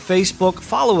 like it on Facebook,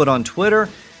 follow it on Twitter,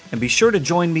 and be sure to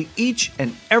join me each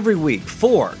and every week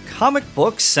for Comic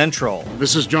Book Central.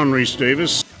 This is John Rhys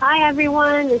Davis. Hi,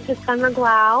 everyone. This is Summer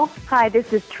Glau. Hi,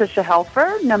 this is Tricia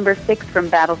Helfer, number 6 from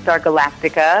Battlestar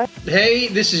Galactica. Hey,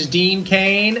 this is Dean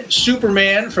Cain,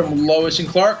 Superman from Lois and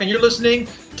Clark, and you're listening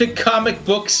to Comic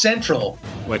Book Central,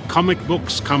 where comic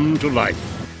books come to life.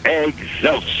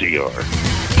 Excelsior!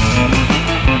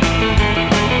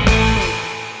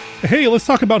 Hey, let's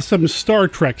talk about some Star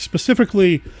Trek,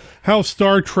 specifically how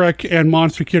Star Trek and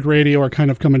Monster Kid Radio are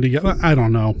kind of coming together. I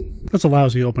don't know. That's a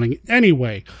lousy opening.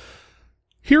 Anyway,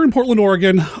 here in Portland,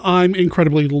 Oregon, I'm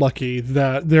incredibly lucky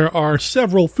that there are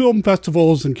several film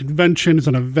festivals and conventions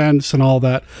and events and all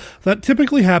that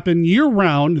typically happen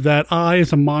year-round that I,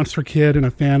 as a monster kid and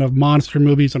a fan of monster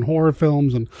movies and horror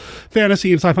films and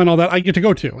fantasy and sci-fi and all that, I get to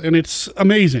go to. And it's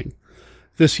amazing.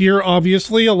 This year,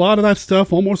 obviously, a lot of that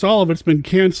stuff, almost all of it's been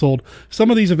canceled.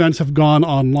 Some of these events have gone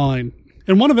online.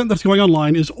 And one event that's going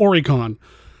online is Oricon.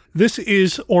 This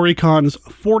is Oricon's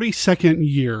 42nd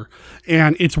year.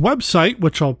 And its website,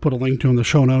 which I'll put a link to in the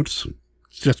show notes,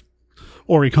 it's just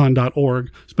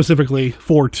oricon.org, specifically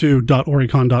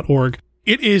 42.oricon.org.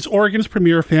 It is Oregon's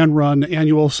premier fan-run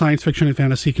annual science fiction and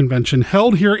fantasy convention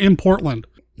held here in Portland.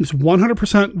 It's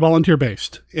 100%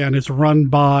 volunteer-based, and it's run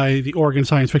by the Oregon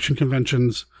Science Fiction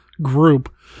Conventions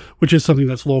group, which is something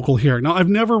that's local here. Now, I've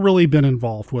never really been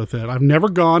involved with it. I've never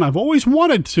gone. I've always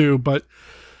wanted to, but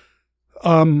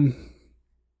the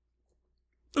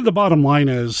bottom line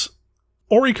is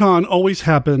Oricon always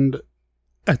happened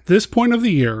at this point of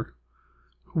the year,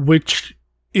 which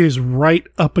is right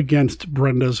up against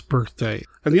Brenda's birthday.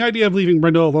 And the idea of leaving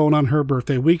Brenda alone on her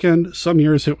birthday weekend, some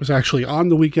years it was actually on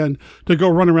the weekend, to go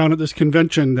run around at this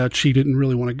convention that she didn't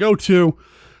really want to go to,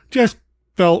 just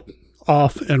felt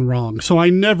off and wrong. So I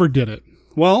never did it.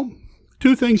 Well,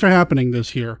 two things are happening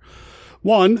this year.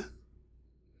 One,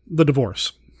 the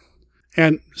divorce.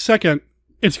 And second,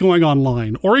 it's going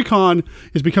online. Oricon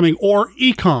is becoming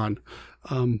Or-Econ.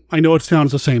 I know it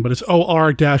sounds the same, but it's OR-E-CON.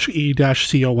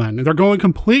 And they're going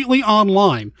completely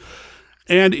online.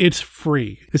 And it's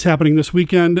free. It's happening this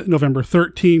weekend, November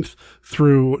 13th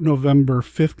through November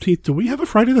 15th. Do we have a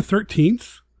Friday the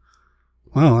 13th?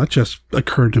 Wow, that just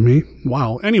occurred to me.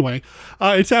 Wow. Anyway,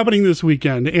 it's happening this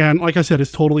weekend. And like I said,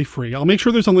 it's totally free. I'll make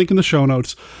sure there's a link in the show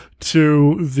notes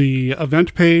to the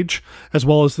event page as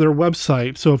well as their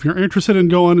website. So if you're interested in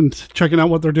going and checking out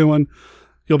what they're doing,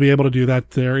 you'll be able to do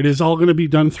that there. It is all going to be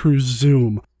done through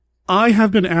Zoom. I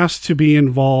have been asked to be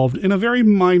involved in a very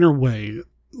minor way.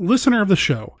 Listener of the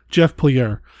show, Jeff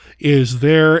Plier, is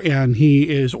there, and he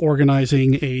is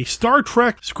organizing a Star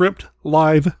Trek script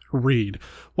live read.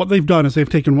 What they've done is they've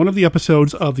taken one of the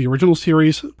episodes of the original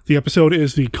series. The episode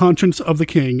is The Conscience of the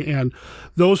King, and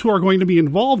those who are going to be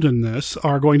involved in this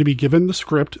are going to be given the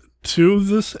script to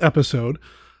this episode,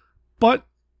 but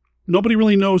nobody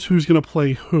really knows who's going to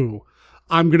play who.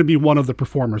 I'm going to be one of the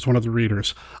performers, one of the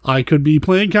readers. I could be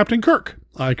playing Captain Kirk.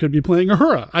 I could be playing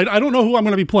Uhura. I don't know who I'm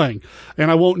going to be playing, and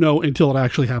I won't know until it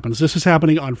actually happens. This is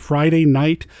happening on Friday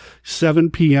night,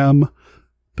 7 p.m.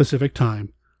 Pacific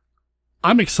time.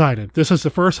 I'm excited. This is the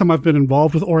first time I've been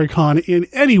involved with Oricon in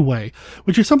any way,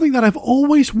 which is something that I've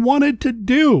always wanted to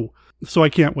do. So I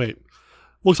can't wait.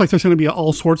 Looks like there's going to be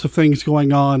all sorts of things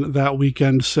going on that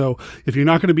weekend. So if you're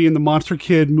not going to be in the Monster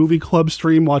Kid Movie Club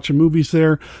stream watching movies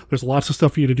there's lots of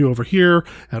stuff for you to do over here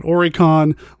at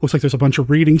Oricon. Looks like there's a bunch of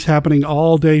readings happening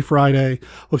all day Friday.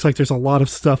 Looks like there's a lot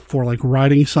of stuff for like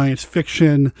writing science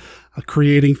fiction,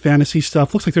 creating fantasy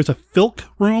stuff. Looks like there's a Filk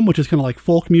room, which is kind of like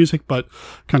folk music, but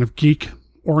kind of geek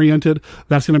oriented.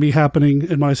 That's going to be happening.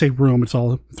 And when I say room, it's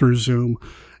all through Zoom.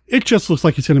 It just looks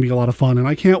like it's going to be a lot of fun, and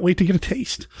I can't wait to get a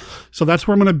taste. So that's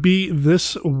where I'm going to be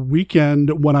this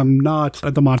weekend when I'm not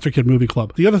at the Monster Kid Movie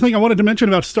Club. The other thing I wanted to mention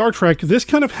about Star Trek, this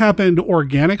kind of happened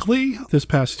organically this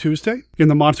past Tuesday in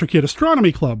the Monster Kid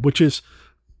Astronomy Club, which is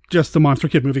just the Monster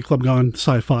Kid Movie Club gone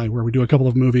sci-fi, where we do a couple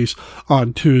of movies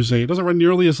on Tuesday. It doesn't run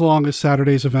nearly as long as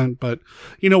Saturday's event, but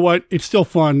you know what? It's still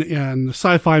fun, and the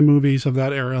sci-fi movies of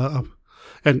that era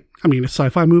and I mean, it's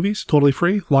sci-fi movies, totally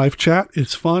free, live chat,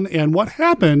 it's fun. And what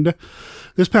happened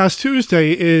this past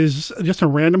Tuesday is just a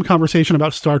random conversation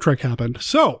about Star Trek happened.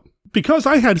 So, because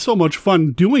I had so much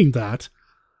fun doing that,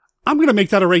 I'm going to make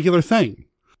that a regular thing.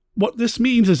 what this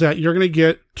means is that you're going to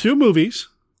get 2 movies,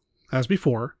 as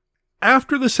before.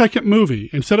 After the second movie,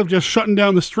 instead of just shutting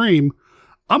down the stream,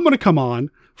 I'm going to come on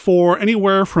for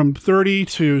anywhere from 30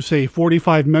 to, say,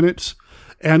 45 minutes,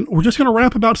 and we're just going to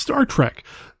rap about Star Trek.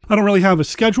 I don't really have a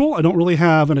schedule. I don't really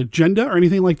have an agenda or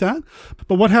anything like that.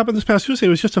 But what happened this past Tuesday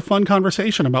was just a fun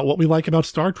conversation about what we like about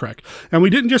Star Trek. And we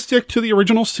didn't just stick to the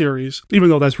original series, even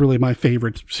though that's really my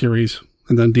favorite series,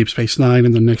 and then Deep Space Nine,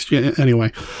 and then next year.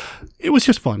 Anyway, it was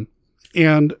just fun.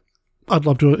 And I'd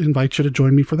love to invite you to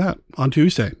join me for that on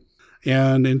Tuesday.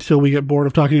 And until we get bored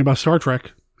of talking about Star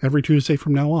Trek, every Tuesday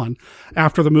from now on,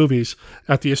 after the movies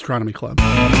at the Astronomy Club.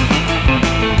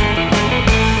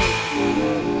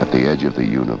 At the edge of the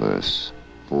universe,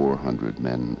 400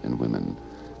 men and women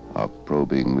are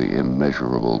probing the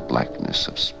immeasurable blackness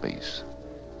of space.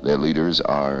 Their leaders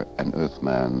are an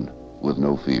Earthman with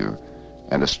no fear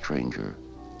and a stranger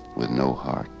with no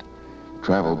heart.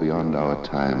 Travel beyond our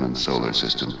time and solar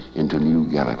system, into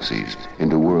new galaxies,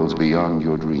 into worlds beyond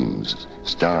your dreams.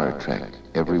 Star Trek,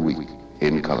 every week,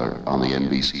 in color on the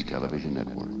NBC television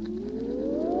network.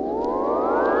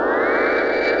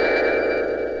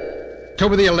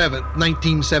 October the 11th,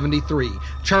 1973,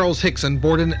 Charles Hickson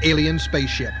boarded an alien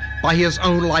spaceship. By his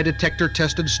own lie detector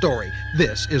tested story,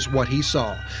 this is what he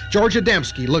saw. George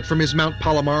Adamski looked from his Mount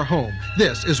Palomar home.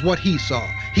 This is what he saw.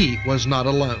 He was not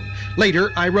alone.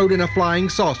 Later, I rode in a flying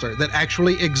saucer that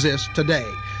actually exists today.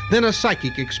 Then a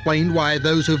psychic explained why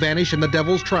those who vanish in the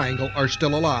Devil's Triangle are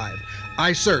still alive.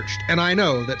 I searched, and I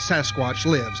know that Sasquatch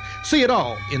lives. See it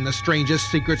all in The Strangest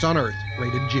Secrets on Earth,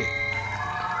 rated G.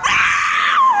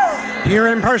 Here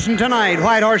in person tonight,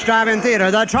 White Horse Drive-In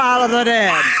Theater, The Trial of the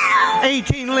Dead.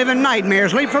 18 living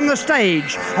nightmares leap from the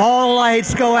stage. All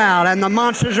lights go out, and the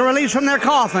monsters are released from their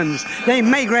coffins. They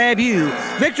may grab you.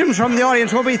 Victims from the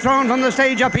audience will be thrown from the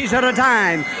stage a piece at a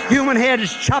time. Human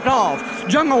heads chopped off.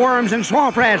 Jungle worms and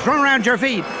swamp rats run around your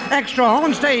feet. Extra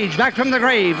on stage, back from the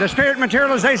grave. The spirit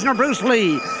materialization of Bruce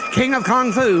Lee, King of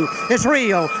Kung Fu. It's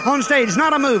real. On stage,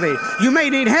 not a movie. You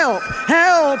may need help.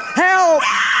 Help! Help!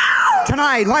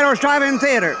 Tonight, White Horse Drive-In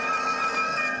Theater.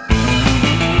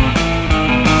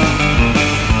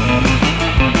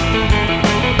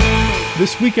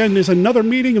 This weekend is another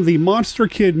meeting of the Monster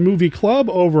Kid Movie Club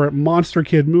over at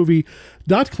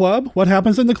monsterkidmovie.club. What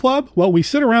happens in the club? Well, we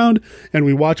sit around and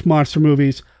we watch monster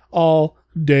movies all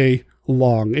day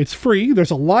long. It's free.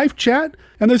 There's a live chat,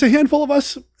 and there's a handful of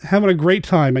us having a great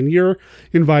time, and you're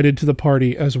invited to the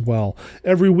party as well.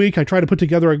 Every week, I try to put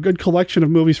together a good collection of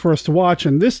movies for us to watch,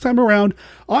 and this time around,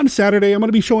 on Saturday, I'm going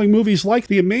to be showing movies like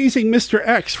The Amazing Mr.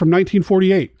 X from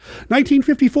 1948,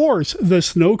 1954's The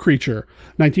Snow Creature,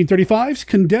 1935's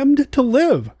Condemned to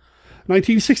Live,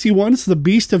 1961's The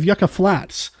Beast of Yucca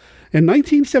Flats, and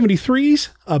 1973's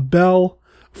A Bell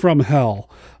from Hell.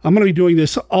 I'm going to be doing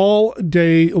this all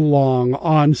day long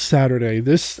on Saturday.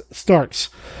 This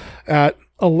starts at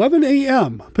 11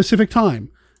 a.m. Pacific time.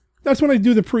 That's when I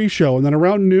do the pre-show, and then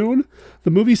around noon,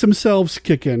 the movies themselves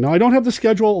kick in. Now, I don't have the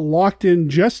schedule locked in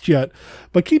just yet,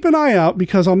 but keep an eye out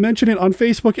because I'll mention it on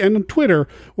Facebook and on Twitter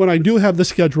when I do have the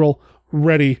schedule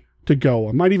ready to go.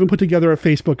 I might even put together a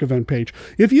Facebook event page.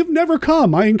 If you've never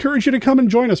come, I encourage you to come and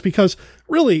join us because,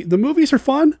 really, the movies are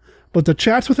fun, but the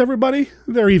chats with everybody,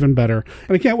 they're even better.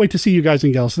 And I can't wait to see you guys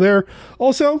and gals there.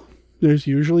 Also, there's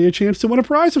usually a chance to win a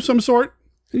prize of some sort.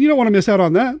 And you don't want to miss out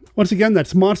on that. Once again,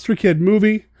 that's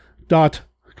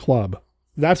monsterkidmovie.club.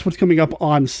 That's what's coming up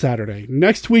on Saturday.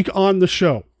 Next week on the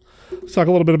show, let's talk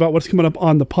a little bit about what's coming up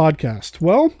on the podcast.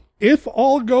 Well, if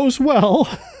all goes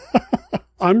well,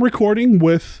 I'm recording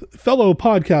with fellow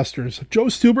podcasters Joe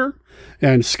Stuber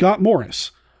and Scott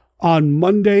Morris on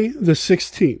Monday the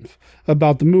 16th.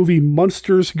 About the movie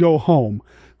Monsters Go Home.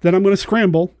 Then I'm going to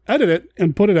scramble, edit it,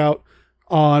 and put it out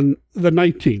on the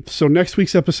 19th. So next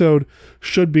week's episode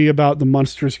should be about the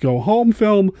Monsters Go Home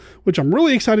film, which I'm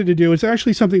really excited to do. It's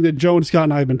actually something that Joe and Scott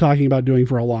and I have been talking about doing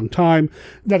for a long time,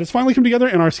 that it's finally come together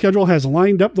and our schedule has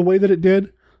lined up the way that it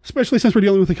did, especially since we're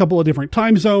dealing with a couple of different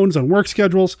time zones and work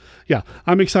schedules. Yeah,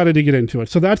 I'm excited to get into it.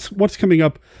 So that's what's coming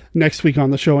up next week on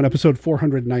the show in episode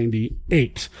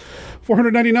 498.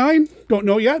 499? Don't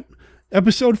know yet.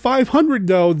 Episode 500,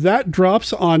 though, that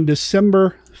drops on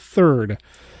December 3rd.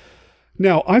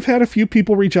 Now, I've had a few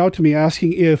people reach out to me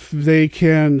asking if they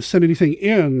can send anything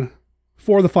in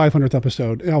for the 500th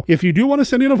episode. Now, if you do want to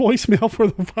send in a voicemail for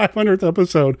the 500th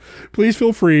episode, please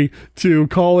feel free to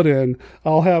call it in.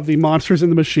 I'll have the Monsters in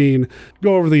the Machine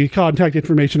go over the contact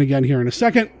information again here in a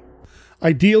second.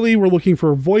 Ideally, we're looking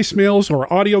for voicemails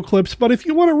or audio clips, but if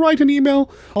you want to write an email,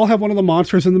 I'll have one of the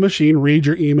Monsters in the Machine read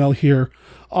your email here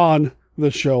on the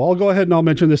show. I'll go ahead and I'll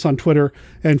mention this on Twitter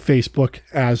and Facebook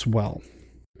as well.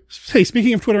 Hey,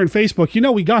 speaking of Twitter and Facebook, you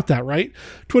know we got that, right?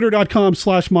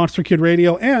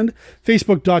 Twitter.com/MonsterKidRadio and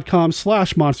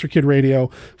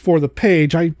Facebook.com/MonsterKidRadio for the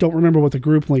page. I don't remember what the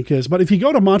group link is, but if you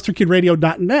go to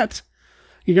MonsterKidRadio.net,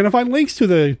 you're going to find links to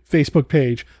the Facebook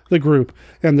page, the group,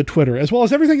 and the Twitter, as well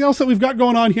as everything else that we've got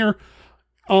going on here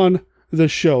on the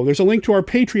show. There's a link to our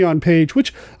Patreon page,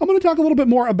 which I'm going to talk a little bit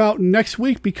more about next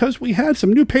week because we had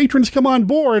some new patrons come on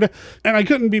board, and I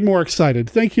couldn't be more excited.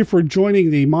 Thank you for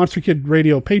joining the Monster Kid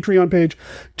Radio Patreon page.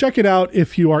 Check it out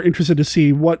if you are interested to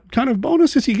see what kind of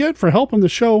bonuses you get for helping the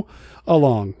show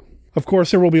along. Of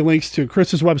course, there will be links to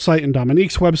Chris's website and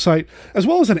Dominique's website, as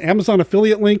well as an Amazon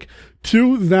affiliate link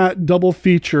to that double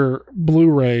feature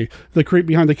Blu-ray, The Creep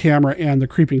Behind the Camera and The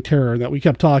Creeping Terror that we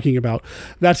kept talking about.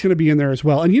 That's going to be in there as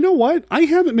well. And you know what? I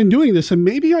haven't been doing this, and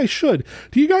maybe I should.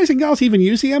 Do you guys and gals even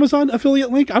use the Amazon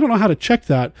affiliate link? I don't know how to check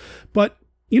that. But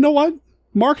you know what?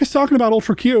 Mark is talking about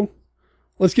Ultra Q.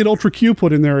 Let's get Ultra Q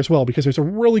put in there as well, because there's a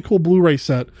really cool Blu-ray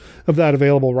set of that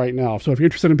available right now. So if you're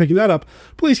interested in picking that up,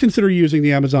 please consider using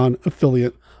the Amazon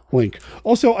affiliate link.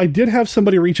 Also, I did have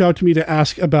somebody reach out to me to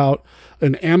ask about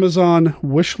an Amazon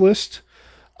wish list.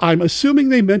 I'm assuming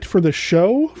they meant for the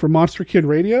show, for Monster Kid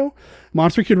Radio.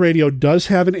 Monster Kid Radio does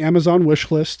have an Amazon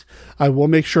wish list. I will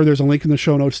make sure there's a link in the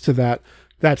show notes to that.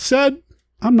 That said,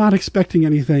 I'm not expecting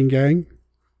anything, gang.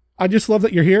 I just love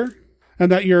that you're here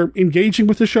and that you're engaging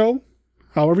with the show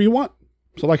however you want.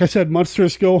 So like I said,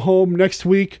 Monsters Go Home next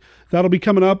week. That'll be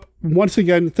coming up. Once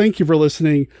again, thank you for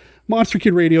listening. Monster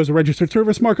Kid Radio is a registered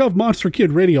service mark of Monster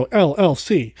Kid Radio,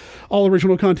 LLC. All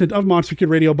original content of Monster Kid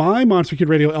Radio by Monster Kid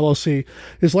Radio, LLC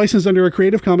is licensed under a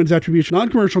Creative Commons Attribution,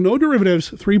 Non-Commercial, No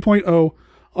Derivatives 3.0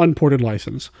 Unported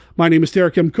license. My name is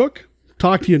Derek M. Cook.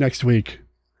 Talk to you next week.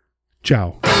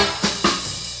 Ciao.